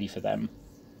isn't really for them.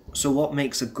 So what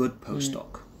makes a good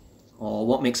postdoc? Or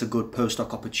what makes a good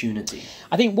postdoc opportunity?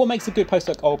 I think what makes a good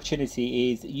postdoc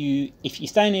opportunity is if you're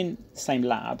staying in the same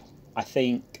lab, I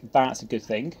think that's a good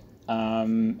thing.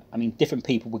 Different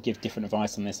people will give different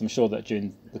advice on this. I'm sure that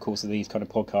during the course of these kind of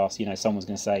podcasts, someone's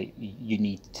going to say you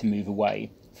need to move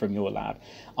away from your lab.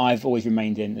 I've always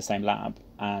remained in the same lab,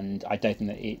 and I don't think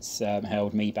that it's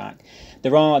held me back.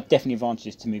 There are definitely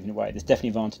advantages to moving away. There's definitely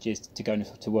advantages to going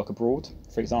to work abroad,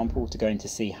 for example, to going to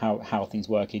see how things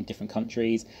work in different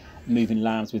countries. Moving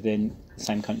labs within the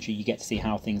same country, you get to see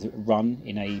how things run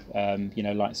in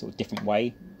a sort of different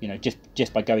way.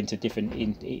 Just by going to a different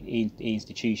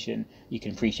institution, you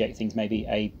can appreciate things maybe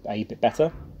a bit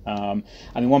better.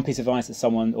 One piece of advice that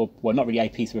someone, not really a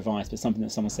piece of advice, but something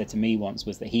that someone said to me once,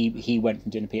 was that he went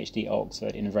from doing a PhD at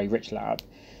Oxford in a very rich lab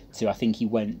to, I think he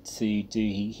went to do,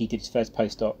 he did his first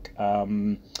postdoc,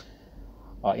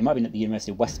 it might have been at the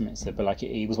University of Westminster, but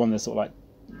he was one of the sort of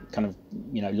kind of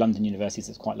London universities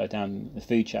that's quite low down the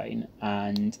food chain,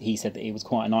 and he said that it was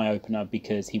quite an eye-opener,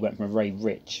 because he went from a very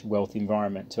rich, wealthy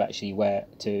environment to actually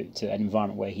to an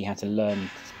environment where he had to learn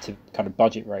to kind of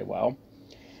budget very well.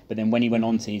 But then when he went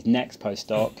on to his next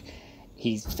postdoc,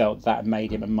 he felt that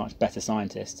made him a much better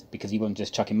scientist, because he wasn't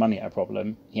just chucking money at a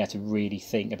problem. He had to really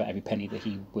think about every penny that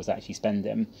he was actually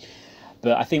spending.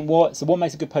 But I think what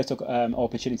makes a good postdoc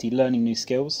opportunity, learning new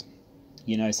skills.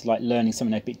 So learning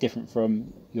something a bit different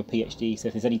from your PhD. So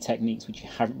if there's any techniques which you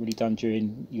haven't really done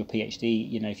during your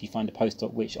PhD, if you find a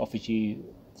postdoc which offers you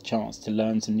the chance to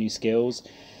learn some new skills,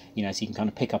 so you can kind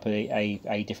of pick up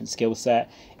a different skill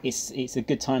set. It's a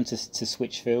good time to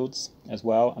switch fields as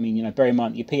well. Bear in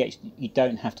mind, your PhD, you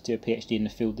don't have to do a PhD in the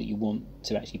field that you want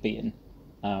to actually be in.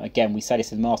 Again, we say this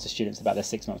to the master students about their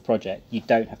 6-month project. You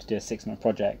don't have to do a 6-month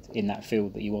project in that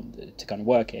field that you want to kind of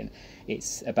work in.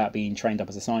 It's about being trained up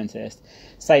as a scientist.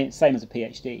 Same as a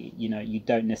PhD. You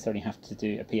don't necessarily have to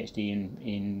do a PhD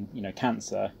in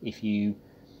cancer if you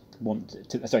want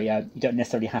to. You don't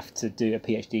necessarily have to do a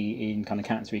PhD in kind of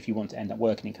cancer if you want to end up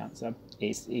working in cancer.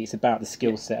 It's about the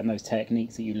skill set and those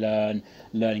techniques that you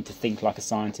learning to think like a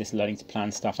scientist, learning to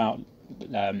plan stuff out,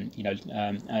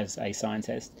 as a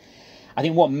scientist. I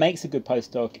think what makes a good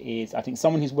postdoc is, I think,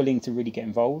 someone who's willing to really get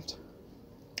involved,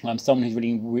 someone who's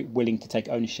really willing to take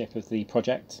ownership of the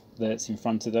project that's in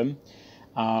front of them,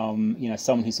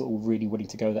 someone who's sort of really willing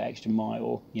to go that extra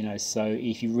mile. So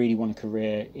if you really want a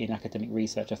career in academic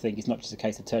research, I think it's not just a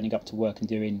case of turning up to work and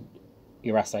doing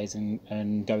your essays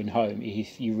and going home.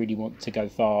 If you really want to go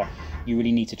far, you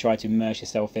really need to try to immerse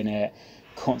yourself in it,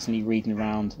 constantly reading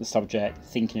around the subject,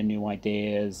 thinking of new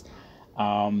ideas.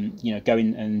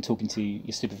 Going and talking to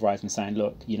your supervisor and saying,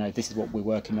 look, this is what we're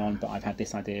working on, but I've had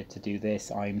this idea to do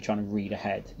this. I'm trying to read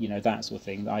ahead, that sort of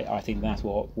thing. I think that's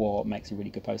what makes a really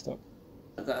good postdoc.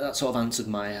 That sort of answered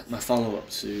my follow-up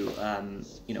to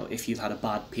if you've had a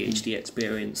bad PhD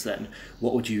experience, then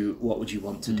what would you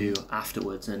want to do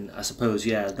afterwards? And I suppose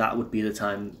that would be the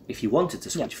time if you wanted to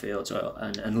switch fields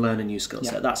and learn a new skill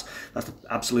set. That's the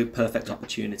absolute perfect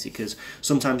opportunity, because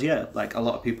sometimes like a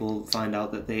lot of people find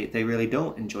out that they really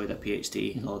don't enjoy their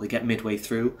PhD, or they get midway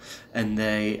through and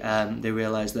they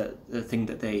realize that the thing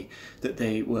that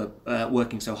they were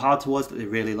working so hard towards, that they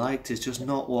really liked, is just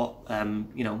not what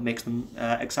makes them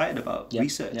excited about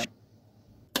research.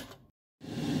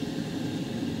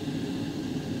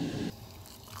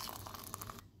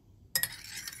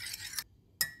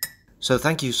 So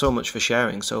thank you so much for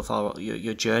sharing so far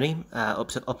your journey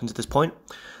up until this point.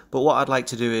 But what I'd like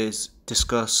to do is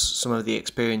discuss some of the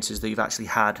experiences that you've actually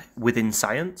had within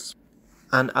science.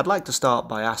 And I'd like to start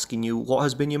by asking you, what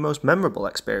has been your most memorable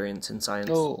experience in science?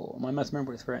 Oh, my most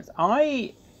memorable experience. To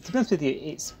be honest with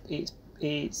you,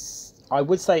 I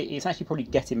would say it's actually probably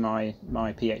getting my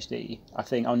PhD. I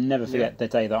think I'll never forget the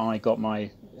day that I got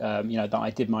my, that I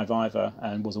did my Viva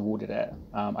and was awarded it.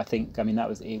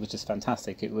 It was just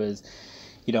fantastic. It was,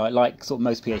 like sort of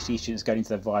most PhD students going into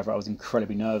their Viva, I was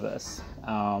incredibly nervous.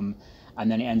 And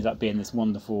then it ended up being this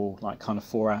wonderful, like, kind of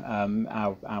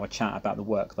 4-hour chat about the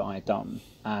work that I had done.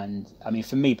 And I mean,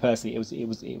 for me personally, it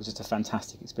was just a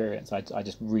fantastic experience. I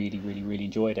just really, really, really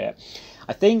enjoyed it.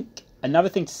 I think another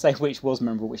thing to say which was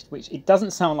memorable, which it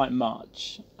doesn't sound like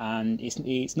much, and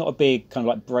it's not a big kind of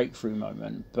like breakthrough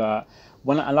moment, but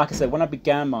when I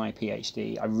began my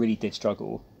PhD, I really did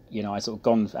struggle. I sort of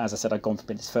gone, as I said, I'd gone from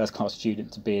being this first class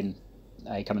student to being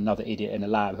a kind of another idiot in a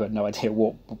lab who had no idea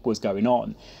what was going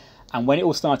on. And when it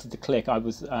all started to click, I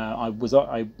was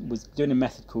doing a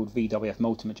method called VWF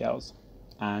multimer gels,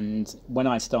 and when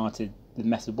I started, the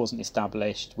method wasn't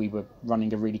established. We were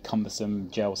running a really cumbersome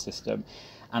gel system,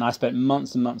 and I spent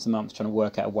months and months and months trying to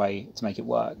work out a way to make it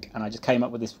work. And I just came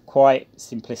up with this quite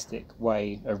simplistic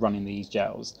way of running these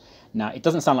gels. Now, it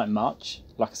doesn't sound like much.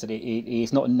 Like I said,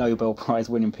 it's not a Nobel Prize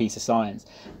winning piece of science,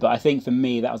 but I think for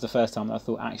me that was the first time that I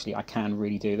thought, actually, I can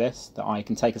really do this. That I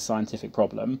can take a scientific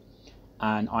problem,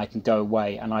 and I can go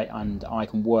away and I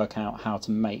can work out how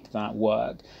to make that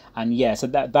work. And so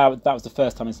that was the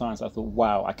first time in science I thought,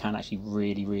 wow, I can actually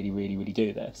really, really, really, really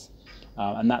do this.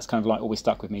 And that's kind of like always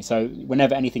stuck with me. So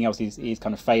whenever anything else is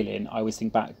kind of failing, I always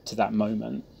think back to that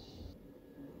moment.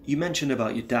 You mentioned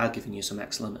about your dad giving you some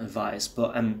excellent advice,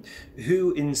 but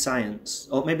who in science,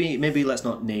 or maybe let's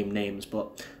not name names,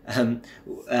 but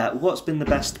what's been the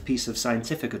best piece of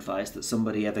scientific advice that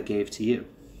somebody ever gave to you?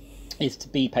 Is to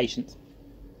be patient.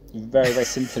 Very, very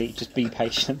simply, just be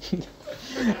patient.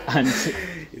 And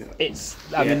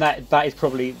that's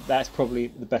probably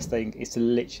the best thing, is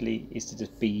to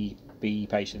just be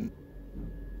patient.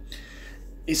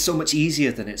 It's so much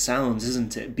easier than it sounds,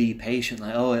 isn't it? Be patient,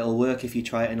 like, oh, it'll work if you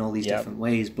try it in all these different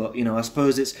ways. But I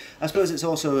suppose it's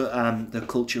also the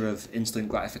culture of instant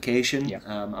gratification.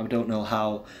 I don't know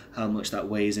how much that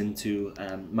weighs into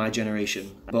my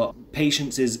generation, but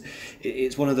patience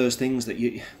it's one of those things that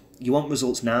you want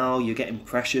results now. You're getting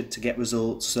pressured to get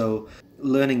results, so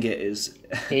learning it is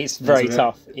it's very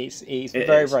tough. It's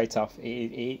very, very tough.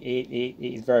 It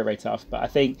is very, very tough, but I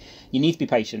think you need to be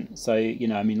patient. So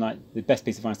like, the best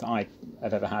piece of advice that I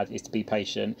have ever had is to be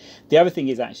patient. The other thing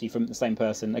is, actually, from the same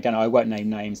person, again, I won't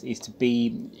name names, is to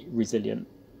be resilient.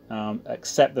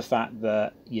 Accept the fact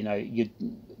that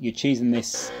you're choosing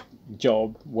this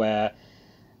job where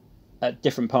at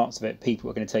different parts of it,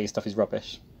 people are going to tell you stuff is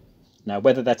rubbish. Now,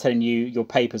 whether they're telling you your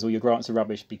papers or your grants are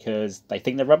rubbish because they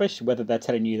think they're rubbish, whether they're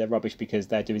telling you they're rubbish because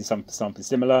they're doing something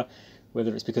similar,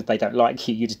 whether it's because they don't like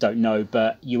you, you just don't know.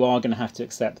 But you are going to have to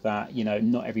accept that,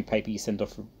 not every paper you send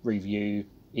off for review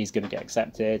is going to get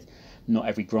accepted. Not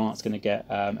every grant's going to get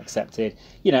accepted.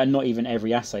 And not even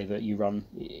every assay that you run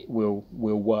will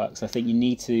work. So I think you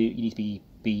need to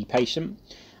be patient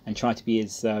and try to be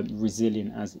as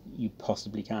resilient as you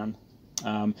possibly can.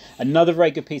 Another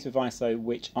very good piece of advice, though,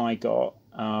 which I got,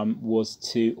 was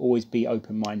to always be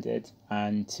open-minded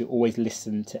and to always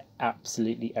listen to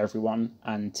absolutely everyone,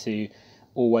 and to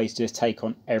always just take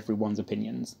on everyone's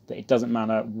opinions. That it doesn't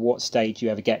matter what stage you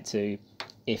ever get to,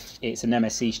 if it's an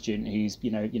MSc student who's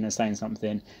saying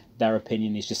something, their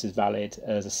opinion is just as valid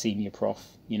as a senior prof.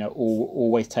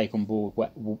 Always take on board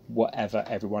whatever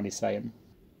everyone is saying.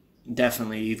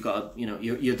 Definitely, you've got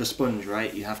you're the sponge,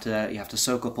 right? You have to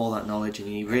soak up all that knowledge,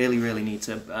 and you really, really need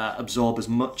to absorb as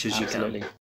much as you can.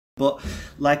 But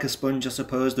like a sponge, I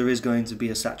suppose there is going to be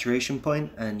a saturation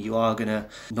point, and you are going to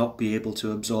not be able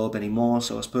to absorb anymore.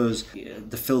 So I suppose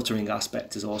the filtering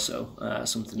aspect is also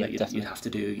something that you'd have to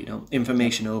do. You know,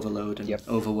 information overload and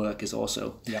overwork is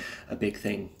also a big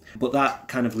thing. But that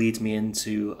kind of leads me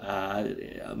into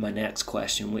my next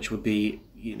question, which would be,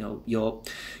 you know, your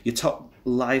top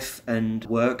life and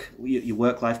work, your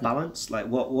work-life balance. Like,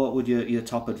 what would your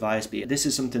top advice be? This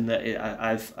is something that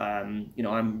I've you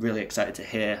know, I'm really excited to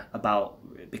hear about,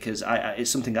 because it's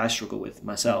something I struggle with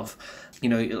myself. You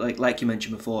know, like you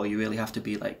mentioned before, you really have to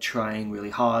be like trying really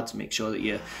hard to make sure that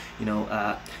you're, you know,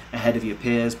 ahead of your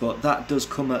peers, but that does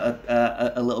come at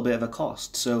a little bit of a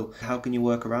cost. So how can you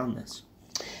work around this?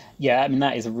 Yeah, I mean,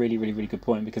 that is a really, really, really good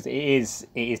point, because it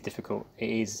is difficult. It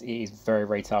is very,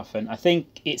 very tough, and I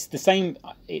think it's the same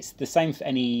for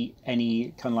any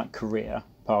kind of like career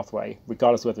pathway,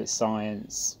 regardless of whether it's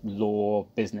science, law,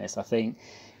 business. I think,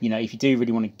 you know, if you do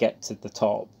really want to get to the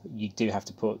top, you do have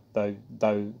to put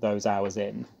those hours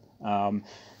in.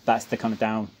 That's the kind of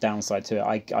downside to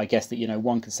it. I guess that, you know,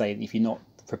 one could say that if you're not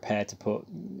prepared to put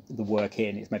the work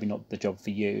in, it's maybe not the job for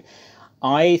you.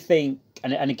 I think,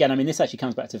 and again, I mean, this actually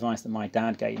comes back to advice that my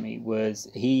dad gave me. Was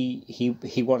he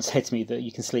once said to me that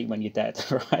you can sleep when you're dead,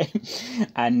 right?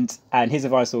 And his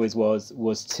advice always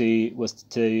was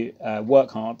to work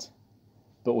hard,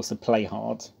 but also play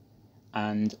hard,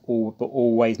 but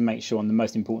always make sure. And the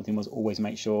most important thing was always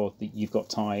make sure that you've got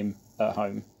time at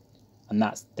home, and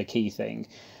that's the key thing.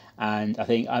 And I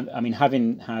think, I mean,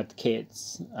 having had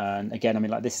kids, and again, I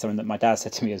mean, like, this is something that my dad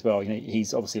said to me as well. You know,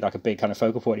 he's obviously like a big kind of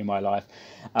focal point in my life.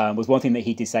 Was one thing that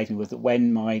he did say to me was that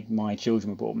when my children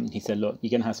were born, he said, "Look,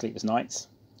 you're going to have sleepless nights.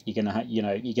 You're going to you're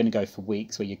going to go for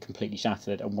weeks where you're completely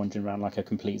shattered and wandering around like a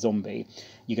complete zombie.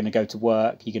 You're going to go to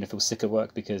work. You're going to feel sick at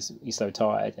work because you're so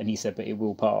tired." And he said, "But it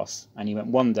will pass." And he went,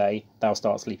 "One day they'll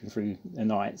start sleeping through the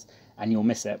nights, and you'll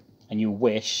miss it, and you'll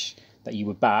wish that you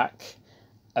were back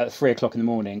at 3 o'clock in the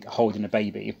morning holding a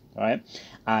baby," right?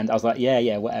 And I was like,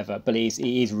 yeah, whatever. But it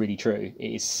is really true.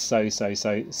 It is so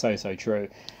true.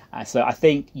 And so I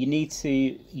think you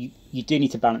do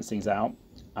need to balance things out,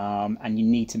 and you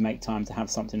need to make time to have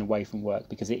something away from work,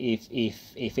 because if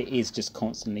it is just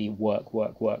constantly work,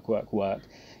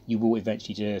 you will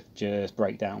eventually just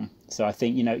break down. So I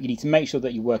think, you know, you need to make sure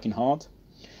that you're working hard.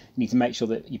 You need to make sure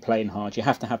that you're playing hard. You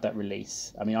have to have that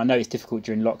release. I mean, I know it's difficult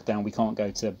during lockdown. We can't go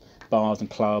to bars and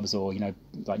clubs or, you know,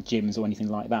 like gyms or anything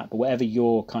like that. But whatever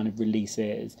your kind of release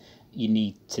is, you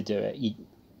need to do it.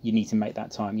 You need to make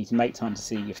that time. You need to make time to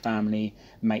see your family,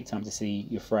 make time to see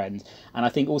your friends. And I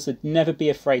think also never be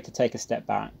afraid to take a step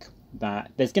back.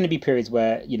 That there's going to be periods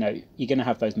where, you know, you're going to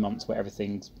have those months where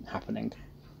everything's happening,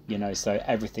 you know, so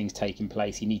everything's taking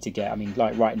place. You need to get, I mean,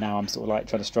 like right now I'm sort of like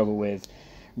trying to struggle with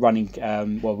running,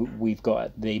 well, we've got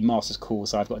the master's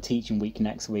course, so I've got a teaching week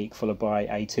next week, followed by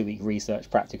a 2-week research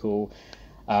practical.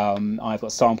 I've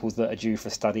got samples that are due for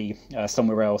study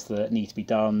somewhere else that need to be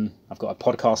done. I've got a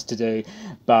podcast to do,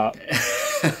 but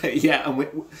yeah,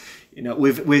 and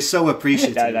we're so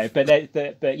appreciative. No,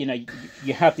 but you know,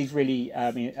 you have these really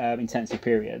intensive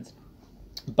periods,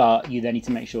 but you then need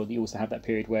to make sure that you also have that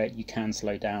period where you can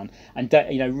slow down, and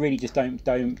you know, really just don't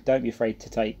be afraid to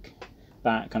take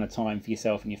that kind of time for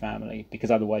yourself and your family, because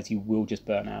otherwise you will just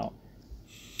burn out.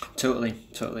 Totally.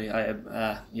 I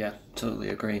totally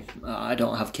agree. I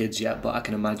don't have kids yet, but I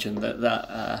can imagine that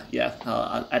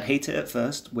I'd hate it at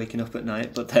first, waking up at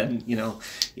night, but then, you know,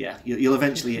 you'll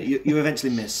eventually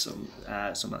miss some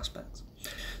aspects.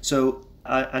 So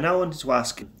I now wanted to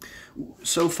ask,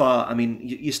 so far, I mean,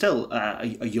 you're still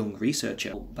a young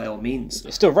researcher, by all means.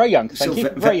 You're still very young. Thank you.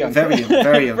 Very young. Very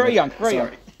young.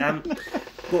 Very young.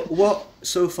 But what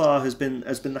so far has been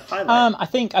the highlight? I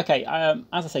think, okay,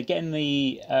 as I say, getting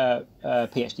the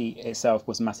PhD itself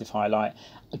was a massive highlight.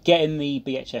 Getting the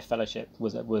BHF fellowship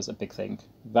was a big thing.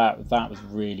 That was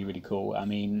really, really cool. I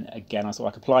mean, again, I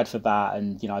applied for that,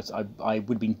 and, you know, I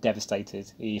would have been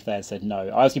devastated if they had said no.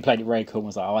 I obviously played it very cool and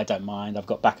was like, oh, I don't mind, I've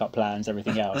got backup plans,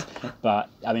 everything else. But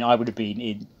I mean, I would have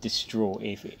been distraught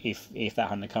if that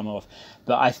hadn't come off.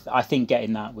 But I think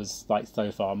getting that was, like,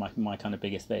 so far my kind of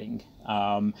biggest thing.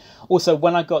 Also,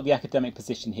 when I got the academic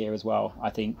position here as well, I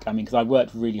think, I mean, because I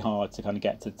worked really hard to kind of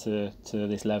get to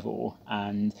this level,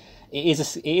 and it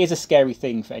is a scary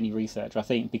thing for any researcher, I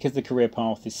think, because the career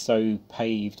path is so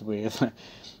paved with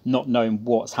not knowing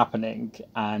what's happening,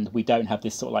 and we don't have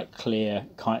this sort of like clear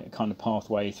kind of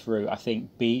pathway through. I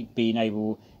think being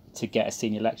able to get a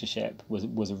senior lectureship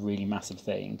was a really massive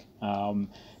thing,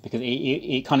 because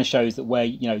it kind of shows that where,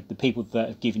 you know, the people that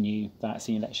have given you that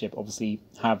senior lectureship obviously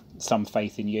have some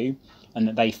faith in you, and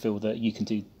that they feel that you can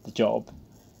do the job,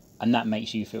 and that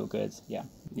makes you feel good. Yeah.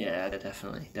 Yeah,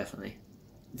 definitely.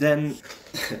 Then,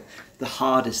 the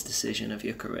hardest decision of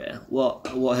your career. What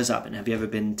has happened? Have you ever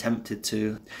been tempted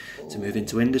to move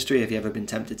into industry? Have you ever been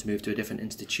tempted to move to a different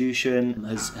institution?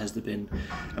 Has there been?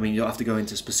 I mean, you don't have to go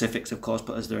into specifics, of course,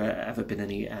 but has there ever been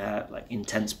any like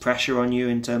intense pressure on you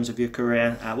in terms of your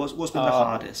career? What's been the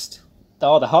hardest?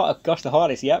 Oh, the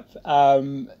hardest. Yep.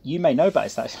 You may know about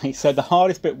this actually. So the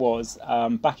hardest bit was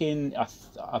back in.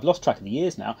 I've lost track of the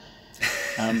years now.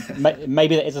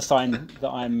 Maybe that is a sign that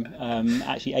I'm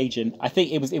actually aging. I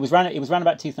think it was around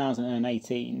about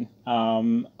 2018.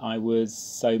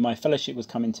 My fellowship was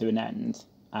coming to an end,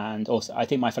 and also I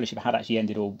think my fellowship had actually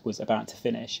ended or was about to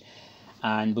finish,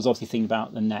 and was obviously thinking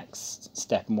about the next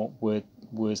step and what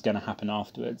was going to happen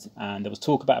afterwards. And there was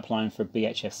talk about applying for a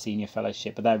BHF senior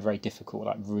fellowship, but they're very difficult,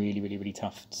 like really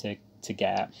tough to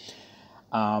get.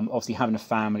 Obviously having a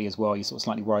family as well, you're sort of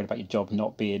slightly worried about your job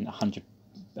not being 100%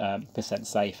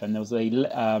 safe. And there was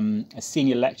a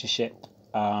senior lectureship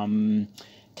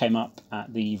came up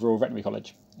at the Royal Veterinary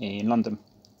College in London,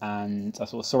 and I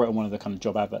sort of saw it on one of the kind of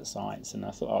job advert sites, and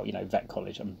I thought, vet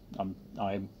college. I'm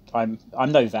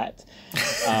no vet,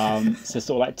 so sort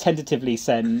of like tentatively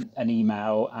sent an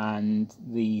email, and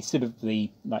the sort of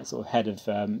head of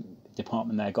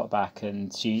department there got back,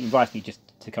 and she invited me just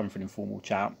to come for an informal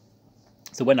chat.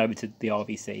 So went over to the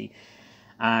RVC,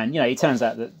 and it turns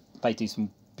out that they do some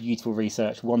beautiful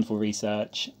research, wonderful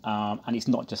research, and it's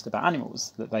not just about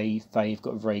animals. That they've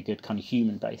got a very good kind of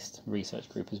human-based research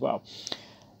group as well.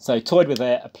 So toyed with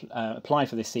it, applied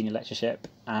for this senior lectureship,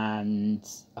 and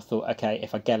I thought, okay,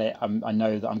 if I get it, I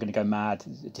know that I'm going to go mad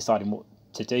deciding what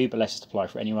to do, but let's just apply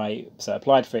for it anyway. So I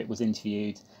applied for it, was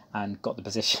interviewed, and got the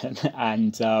position.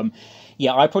 And I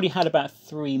probably had about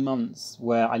 3 months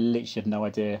where I literally had no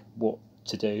idea what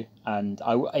to do, and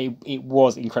it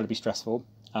was incredibly stressful.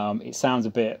 It sounds a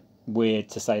bit weird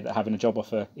to say that having a job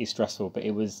offer is stressful, but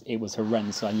it was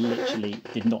horrendous. I literally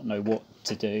did not know what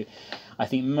to do. I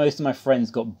think most of my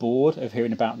friends got bored of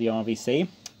hearing about the RVC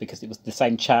because it was the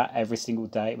same chat every single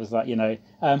day. It was like,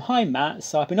 hi Matt,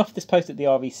 so I've been offered this post at the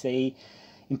RVC.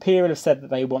 Imperial have said that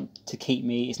they want to keep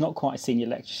me. It's not quite a senior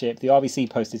lectureship. The RVC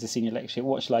post is a senior lectureship.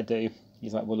 What shall I do?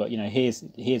 He's like, well, look,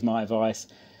 here's my advice.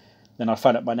 Then I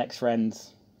phone up my next friend.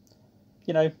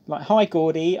 Like, hi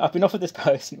Gordy, I've been offered this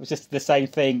post. And it was just the same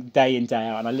thing day in, day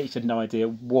out, and I literally had no idea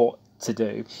what to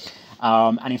do.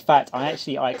 And in fact, I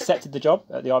accepted the job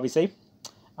at the RBC.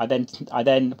 I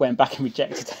then went back and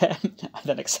rejected it. I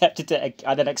then accepted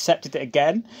it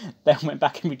again. Then went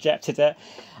back and rejected it.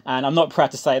 And I'm not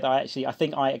proud to say that I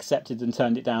think I accepted and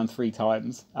turned it down 3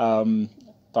 times. So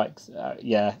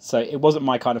it wasn't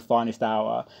my kind of finest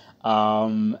hour.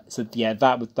 That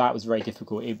was very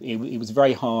difficult. It was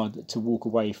very hard to walk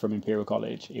away from Imperial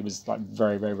College. It was like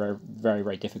very, very, very, very,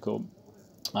 very difficult.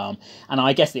 And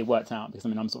I guess it worked out because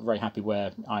I'm sort of very happy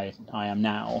where I am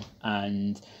now.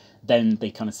 And then the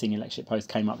kind of senior lectureship post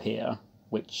came up here,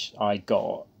 which I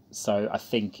got. So I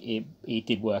think it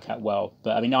did work out well.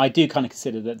 But I do kind of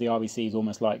consider that the RBC is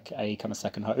almost like a kind of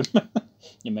second home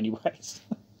in many ways.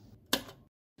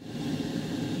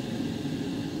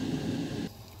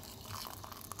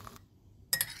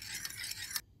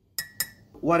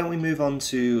 Why don't we move on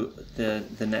to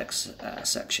the next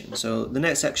section? So the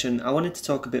next section, I wanted to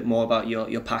talk a bit more about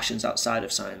your passions outside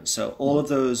of science. So all of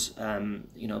those,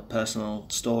 personal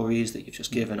stories that you've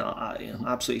just given are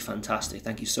absolutely fantastic.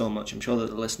 Thank you so much. I'm sure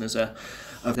that the listeners they're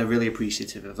really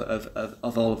appreciative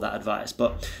of all of that advice.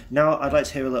 But now I'd like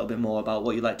to hear a little bit more about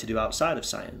what you like to do outside of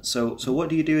science. So what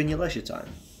do you do in your leisure time?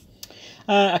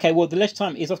 Okay, well, the leisure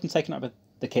time is often taken up with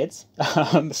the kids.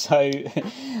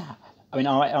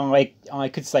 I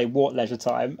could say what leisure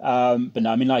time, but no,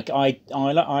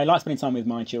 I like spending time with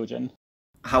my children.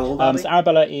 How old are they? So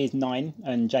Arabella is 9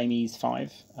 and Jamie's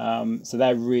 5. So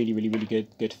they're really, really, really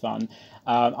good fun.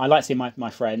 I like seeing my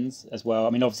friends as well.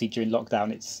 Obviously during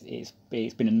lockdown, it's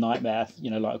been a nightmare.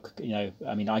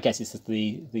 I guess it's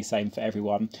the same for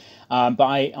everyone. But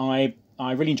I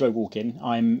really enjoy walking.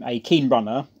 I'm a keen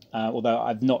runner. Although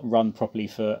I've not run properly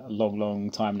for a long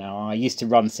time now. I used to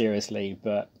run seriously,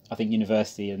 but I think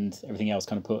university and everything else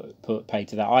kind of put paid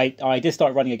to that. I did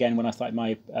start running again when I started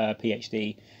my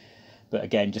PhD, but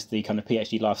again, just the kind of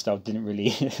PhD lifestyle didn't really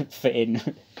fit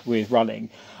in with running.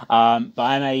 But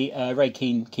I'm a very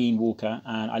keen walker,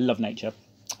 and I love nature.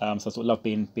 So I sort of love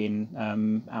being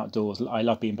outdoors. I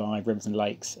love being by rivers and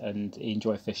lakes, and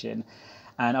enjoy fishing.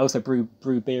 and I also brew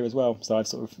beer as well. So I've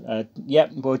sort of well,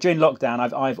 during lockdown,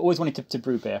 I've always wanted to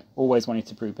brew beer. Always wanted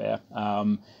to brew beer. I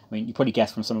mean, you probably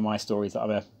guessed from some of my stories that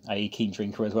I'm a keen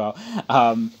drinker as well.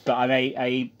 But I'm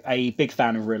a big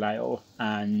fan of real ale.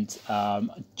 And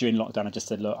during lockdown, I just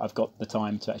said, look, I've got the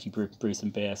time to actually brew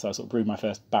some beer. So I sort of brewed my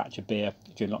first batch of beer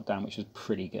during lockdown, which was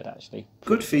pretty good actually.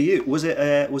 Good for you. Was it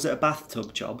a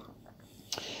bathtub job?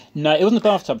 No, it wasn't a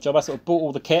bathtub job. I sort of bought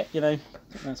all the kit, you know.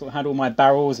 I sort of had all my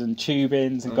barrels and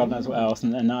tubings and God knows what else.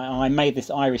 And I made this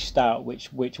Irish stout,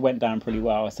 which went down pretty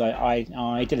well. So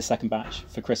I did a second batch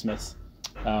for Christmas,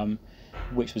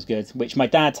 which was good, which my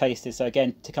dad tasted. So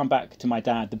again, to come back to my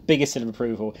dad, the biggest seal of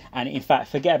approval. And in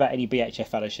fact, forget about any BHF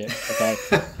fellowship, okay?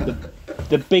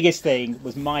 the biggest thing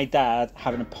was my dad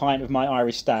having a pint of my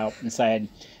Irish stout and saying,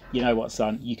 you know what,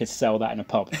 son, you could sell that in a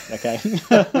pub, okay?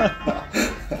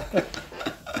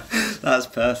 That's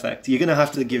perfect. You're going to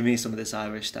have to give me some of this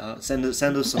Irish stout. Send us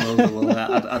some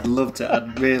over. I'd love to.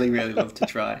 I'd really love to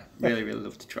try. Really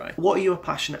love to try. What are you a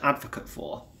passionate advocate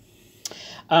for?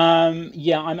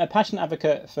 Yeah, I'm a passionate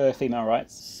advocate for female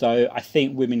rights. So I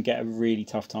think women get a really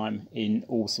tough time in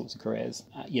all sorts of careers.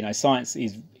 You know, science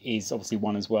is obviously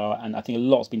one as well, and I think a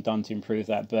lot's been done to improve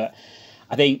that. But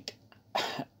I think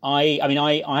I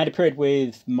had a period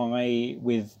with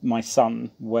my son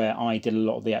where I did a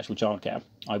lot of the actual childcare.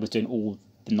 I was doing all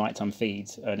the nighttime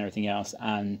feeds and everything else,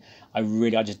 and I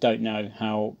just don't know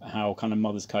how kind of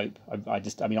mothers cope. I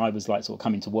was like sort of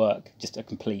coming to work just a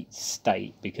complete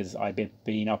state because I've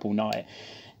been up all night.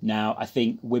 Now I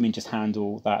think women just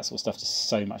handle that sort of stuff just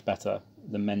so much better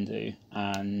than men do,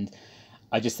 and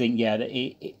I just think that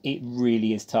it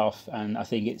really is tough, and I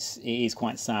think it is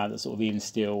quite sad that sort of even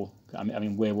still. I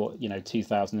mean, we're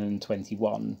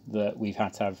 2021, that we've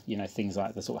had to have things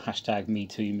like the sort of hashtag Me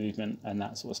Too movement and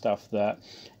that sort of stuff. That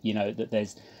that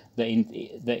there's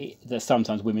that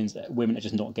sometimes women are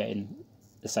just not getting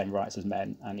the same rights as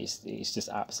men, and it's just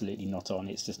absolutely not on.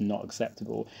 It's just not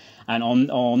acceptable. And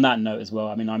on that note as well,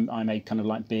 I mean, I'm a kind of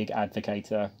like big advocate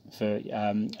for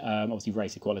obviously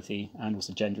race equality and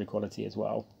also gender equality as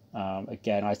well.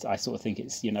 Again, I sort of think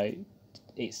it's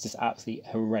it's just absolutely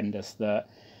horrendous that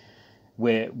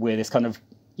we're this kind of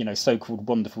so-called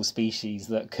wonderful species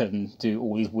that can do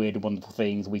all these weird and wonderful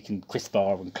things. We can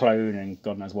CRISPR and clone and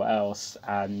God knows what else,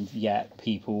 and yet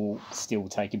people still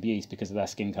take abuse because of their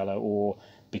skin colour or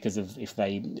because of if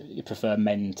they prefer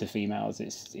men to females.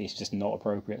 It's just not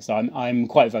appropriate. So I'm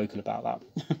quite vocal about that.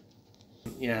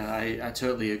 Yeah, I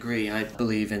totally agree. I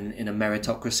believe in a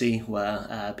meritocracy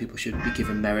where people should be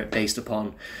given merit based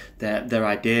upon their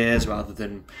ideas rather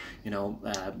than who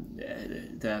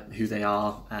they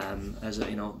are as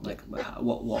like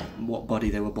what body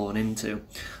they were born into.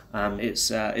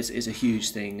 It's a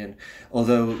huge thing, and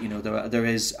although there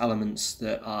is elements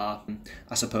that are,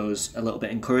 I suppose, a little bit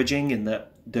encouraging in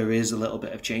that there is a little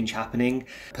bit of change happening.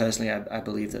 Personally, I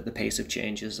believe that the pace of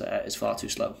change is far too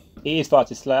slow. It is far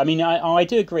too slow. I mean, I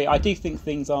do agree. I do think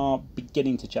things are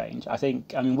beginning to change.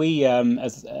 We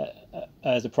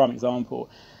as a prime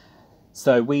example.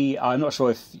 So I'm not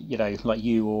sure if like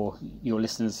you or your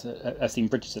listeners have seen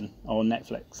Bridgerton on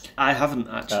Netflix. I haven't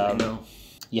actually. No.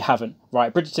 You haven't,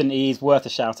 right? Bridgerton is worth a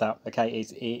shout out. Okay,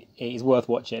 it is worth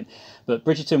watching. But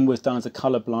Bridgerton was done as a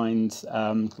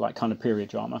colourblind, like kind of period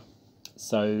drama.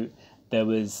 So there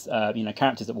was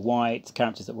characters that were white,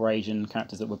 characters that were Asian,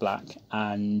 characters that were black,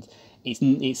 and it's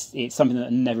something that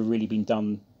had never really been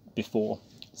done before.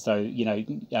 So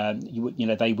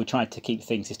they were trying to keep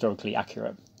things historically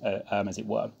accurate, as it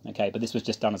were. Okay, but this was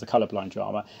just done as a colourblind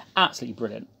drama. Absolutely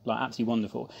brilliant, like absolutely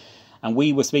wonderful. And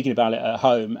we were speaking about it at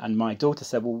home, and my daughter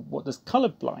said, "Well, what does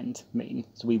colourblind mean?"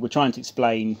 So we were trying to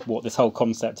explain what this whole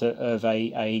concept of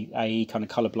a kind of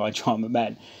colourblind drama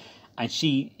meant, and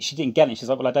she didn't get it. She's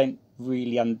like, "Well, I don't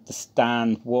really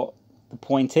understand what the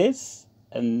point is."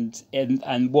 And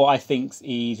what I think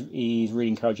is really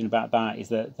encouraging about that is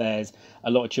that there's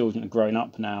a lot of children that are growing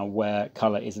up now where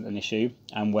colour isn't an issue,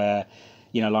 and where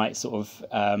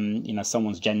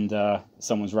someone's gender,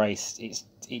 someone's race,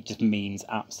 it just means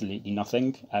absolutely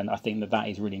nothing. And I think that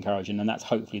is really encouraging, and that's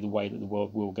hopefully the way that the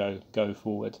world will go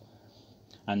forward.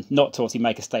 And not to obviously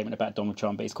make a statement about Donald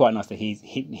Trump, but it's quite nice that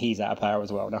he's out of power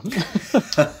as well now.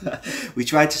 We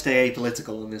tried to stay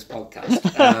apolitical on this podcast,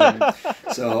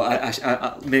 so I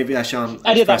maybe I shan't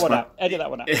edit that one out.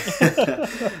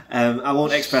 I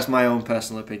won't express my own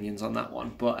personal opinions on that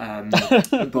one, but I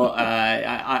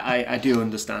do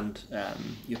understand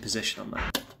your position on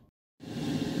that.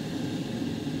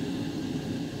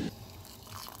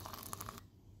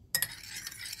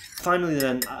 Finally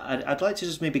then, I'd like to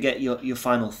just maybe get your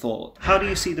final thought. How do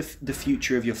you see the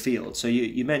future of your field? So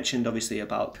you mentioned obviously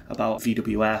about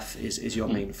VWF is your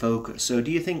main focus. So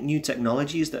do you think new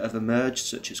technologies that have emerged,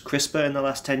 such as CRISPR in the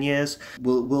last 10 years,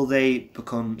 will they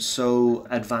become so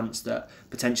advanced that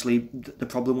potentially the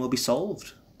problem will be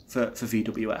solved for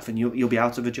VWF and you'll be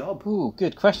out of a job? Ooh,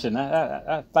 good question.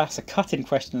 That's a cutting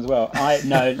question as well.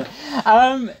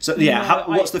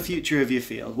 What's the future of your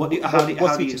field? How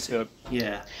do you see?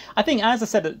 Yeah, I think, as I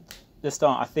said at the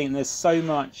start, I think there's so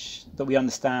much that we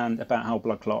understand about how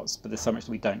blood clots, but there's so much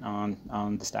that we don't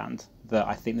understand. That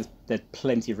I think there's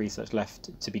plenty of research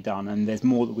left to be done, and there's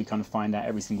more that we kind of find out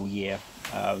every single year.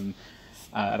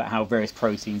 About how various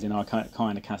proteins in our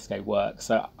kind of cascade work.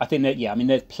 So I think that,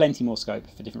 there's plenty more scope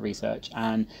for different research.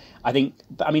 And I think,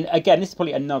 again, this is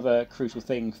probably another crucial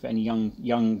thing for any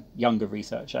younger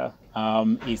researcher,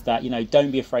 is that,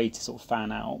 don't be afraid to sort of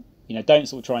fan out. Don't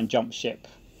sort of try and jump ship,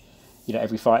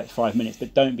 every 5 minutes,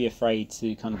 but don't be afraid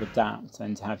to kind of adapt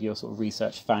and to have your sort of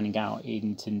research fanning out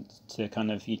into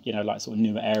kind of, like sort of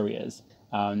newer areas.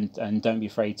 And don't be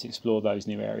afraid to explore those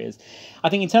new areas. I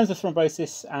think in terms of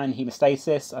thrombosis and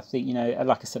hemostasis, I think,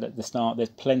 like I said at the start, there's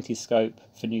plenty of scope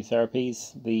for new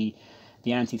therapies. The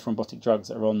anti-thrombotic drugs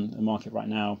that are on the market right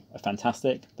now are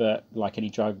fantastic, but like any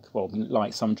drug,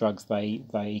 like some drugs,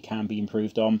 they can be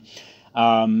improved on.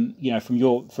 From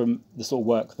the sort of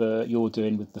work that you're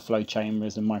doing with the flow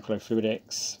chambers and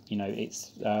microfluidics,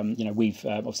 it's we've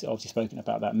obviously spoken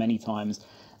about that many times.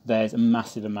 There's a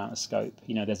massive amount of scope.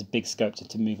 There's a big scope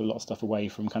to move a lot of stuff away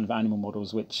from kind of animal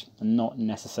models, which are not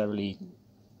necessarily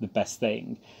the best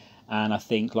thing. And I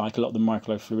think, like a lot of the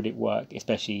microfluidic work,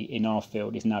 especially in our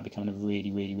field, is now becoming a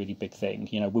really, really, really big thing.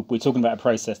 We're talking about a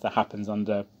process that happens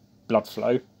under blood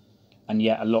flow, and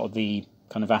yet a lot of the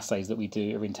kind of assays that we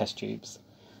do are in test tubes.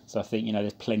 So I think,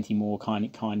 there's plenty more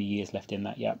kind of years left in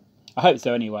that. Yeah. I hope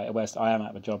so anyway. At West, I am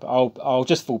out of a job. I'll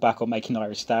just fall back on making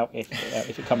Irish stout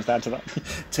if it comes down to that.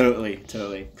 Totally.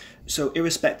 So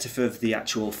irrespective of the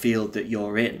actual field that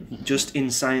you're in, just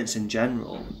in science in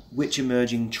general, which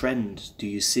emerging trend do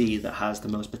you see that has the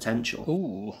most potential?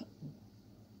 Ooh,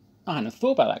 I hadn't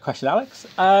thought about that question, Alex.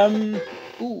 Whoa.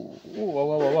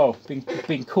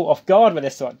 Being caught off guard with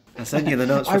this one. I sent you the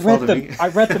notes I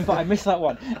read them, but I missed that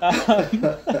one.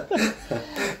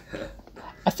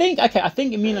 I think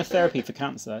immunotherapy for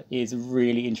cancer is a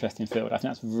really interesting field. I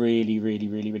think that's really, really,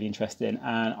 really, really interesting.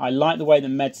 And I like the way that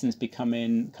medicine's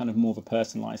becoming kind of more of a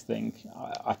personalised thing.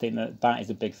 I think that is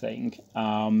a big thing.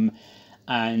 And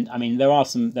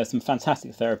there's some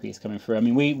fantastic therapies coming through.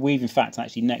 We've in fact,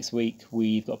 actually next week,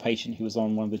 we've got a patient who was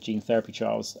on one of the gene therapy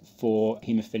trials for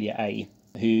haemophilia A.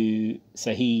 He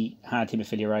had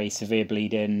haemophilia A, severe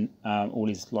bleeding, all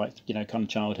his kind of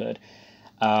childhood.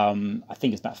 I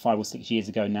think it's about 5 or 6 years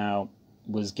ago now,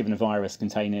 was given a virus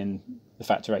containing the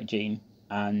factor VIII gene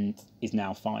and is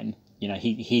now fine.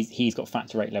 He's got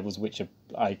factor VIII levels which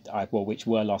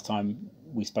were last time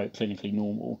we spoke clinically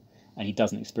normal, and he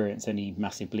doesn't experience any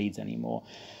massive bleeds anymore.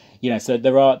 So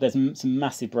there's some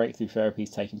massive breakthrough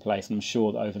therapies taking place, and I'm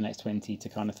sure that over the next 20 to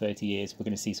kind of 30 years we're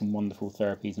going to see some wonderful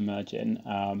therapies emerging.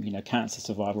 Cancer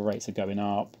survival rates are going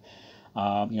up.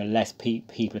 Less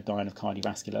people are dying of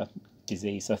cardiovascular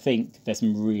disease. So I think there's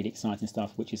some really exciting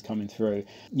stuff which is coming through,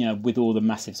 with all the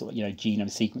massive sort of, genome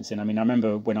sequencing. I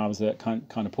remember when I was at kind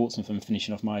of Portsmouth and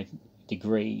finishing off my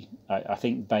degree, I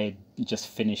think they had just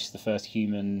finished the first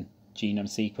human genome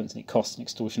sequence, and it cost an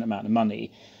extortionate amount of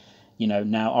money.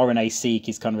 Now RNA-seq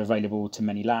is kind of available to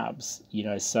many labs,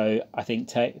 so I think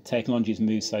technology has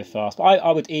moved so fast. But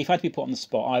I would, if I had to be put on the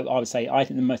spot, I would say I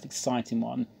think the most exciting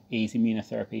one is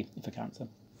immunotherapy for cancer.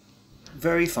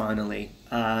 Very finally,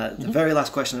 the very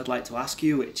last question I'd like to ask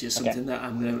you, which is something that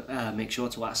I'm going to make sure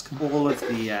to ask all of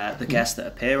the guests that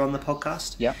appear on the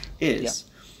podcast, is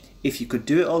if you could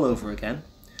do it all over again,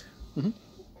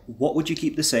 what would you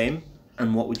keep the same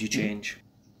and what would you change?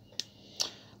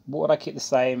 What would I keep the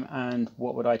same and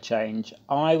what would I change?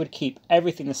 I would keep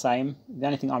everything the same. The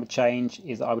only thing I would change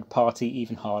is that I would party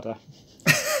even harder.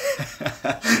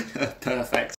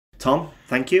 Perfect. Tom,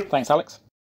 thank you. Thanks, Alex.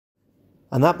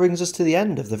 And that brings us to the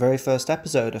end of the very first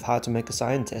episode of How to Make a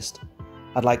Scientist.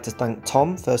 I'd like to thank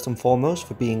Tom first and foremost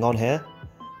for being on here,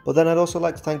 but then I'd also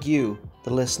like to thank you,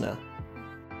 the listener.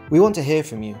 We want to hear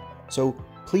from you, so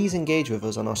please engage with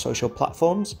us on our social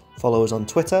platforms, follow us on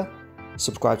Twitter,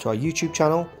 subscribe to our YouTube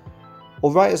channel,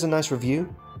 or write us a nice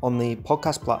review on the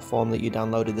podcast platform that you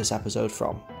downloaded this episode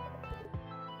from.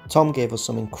 Tom gave us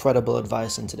some incredible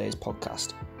advice in today's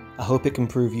podcast. I hope it can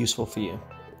prove useful for you.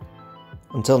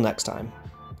 Until next time,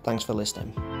 thanks for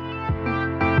listening.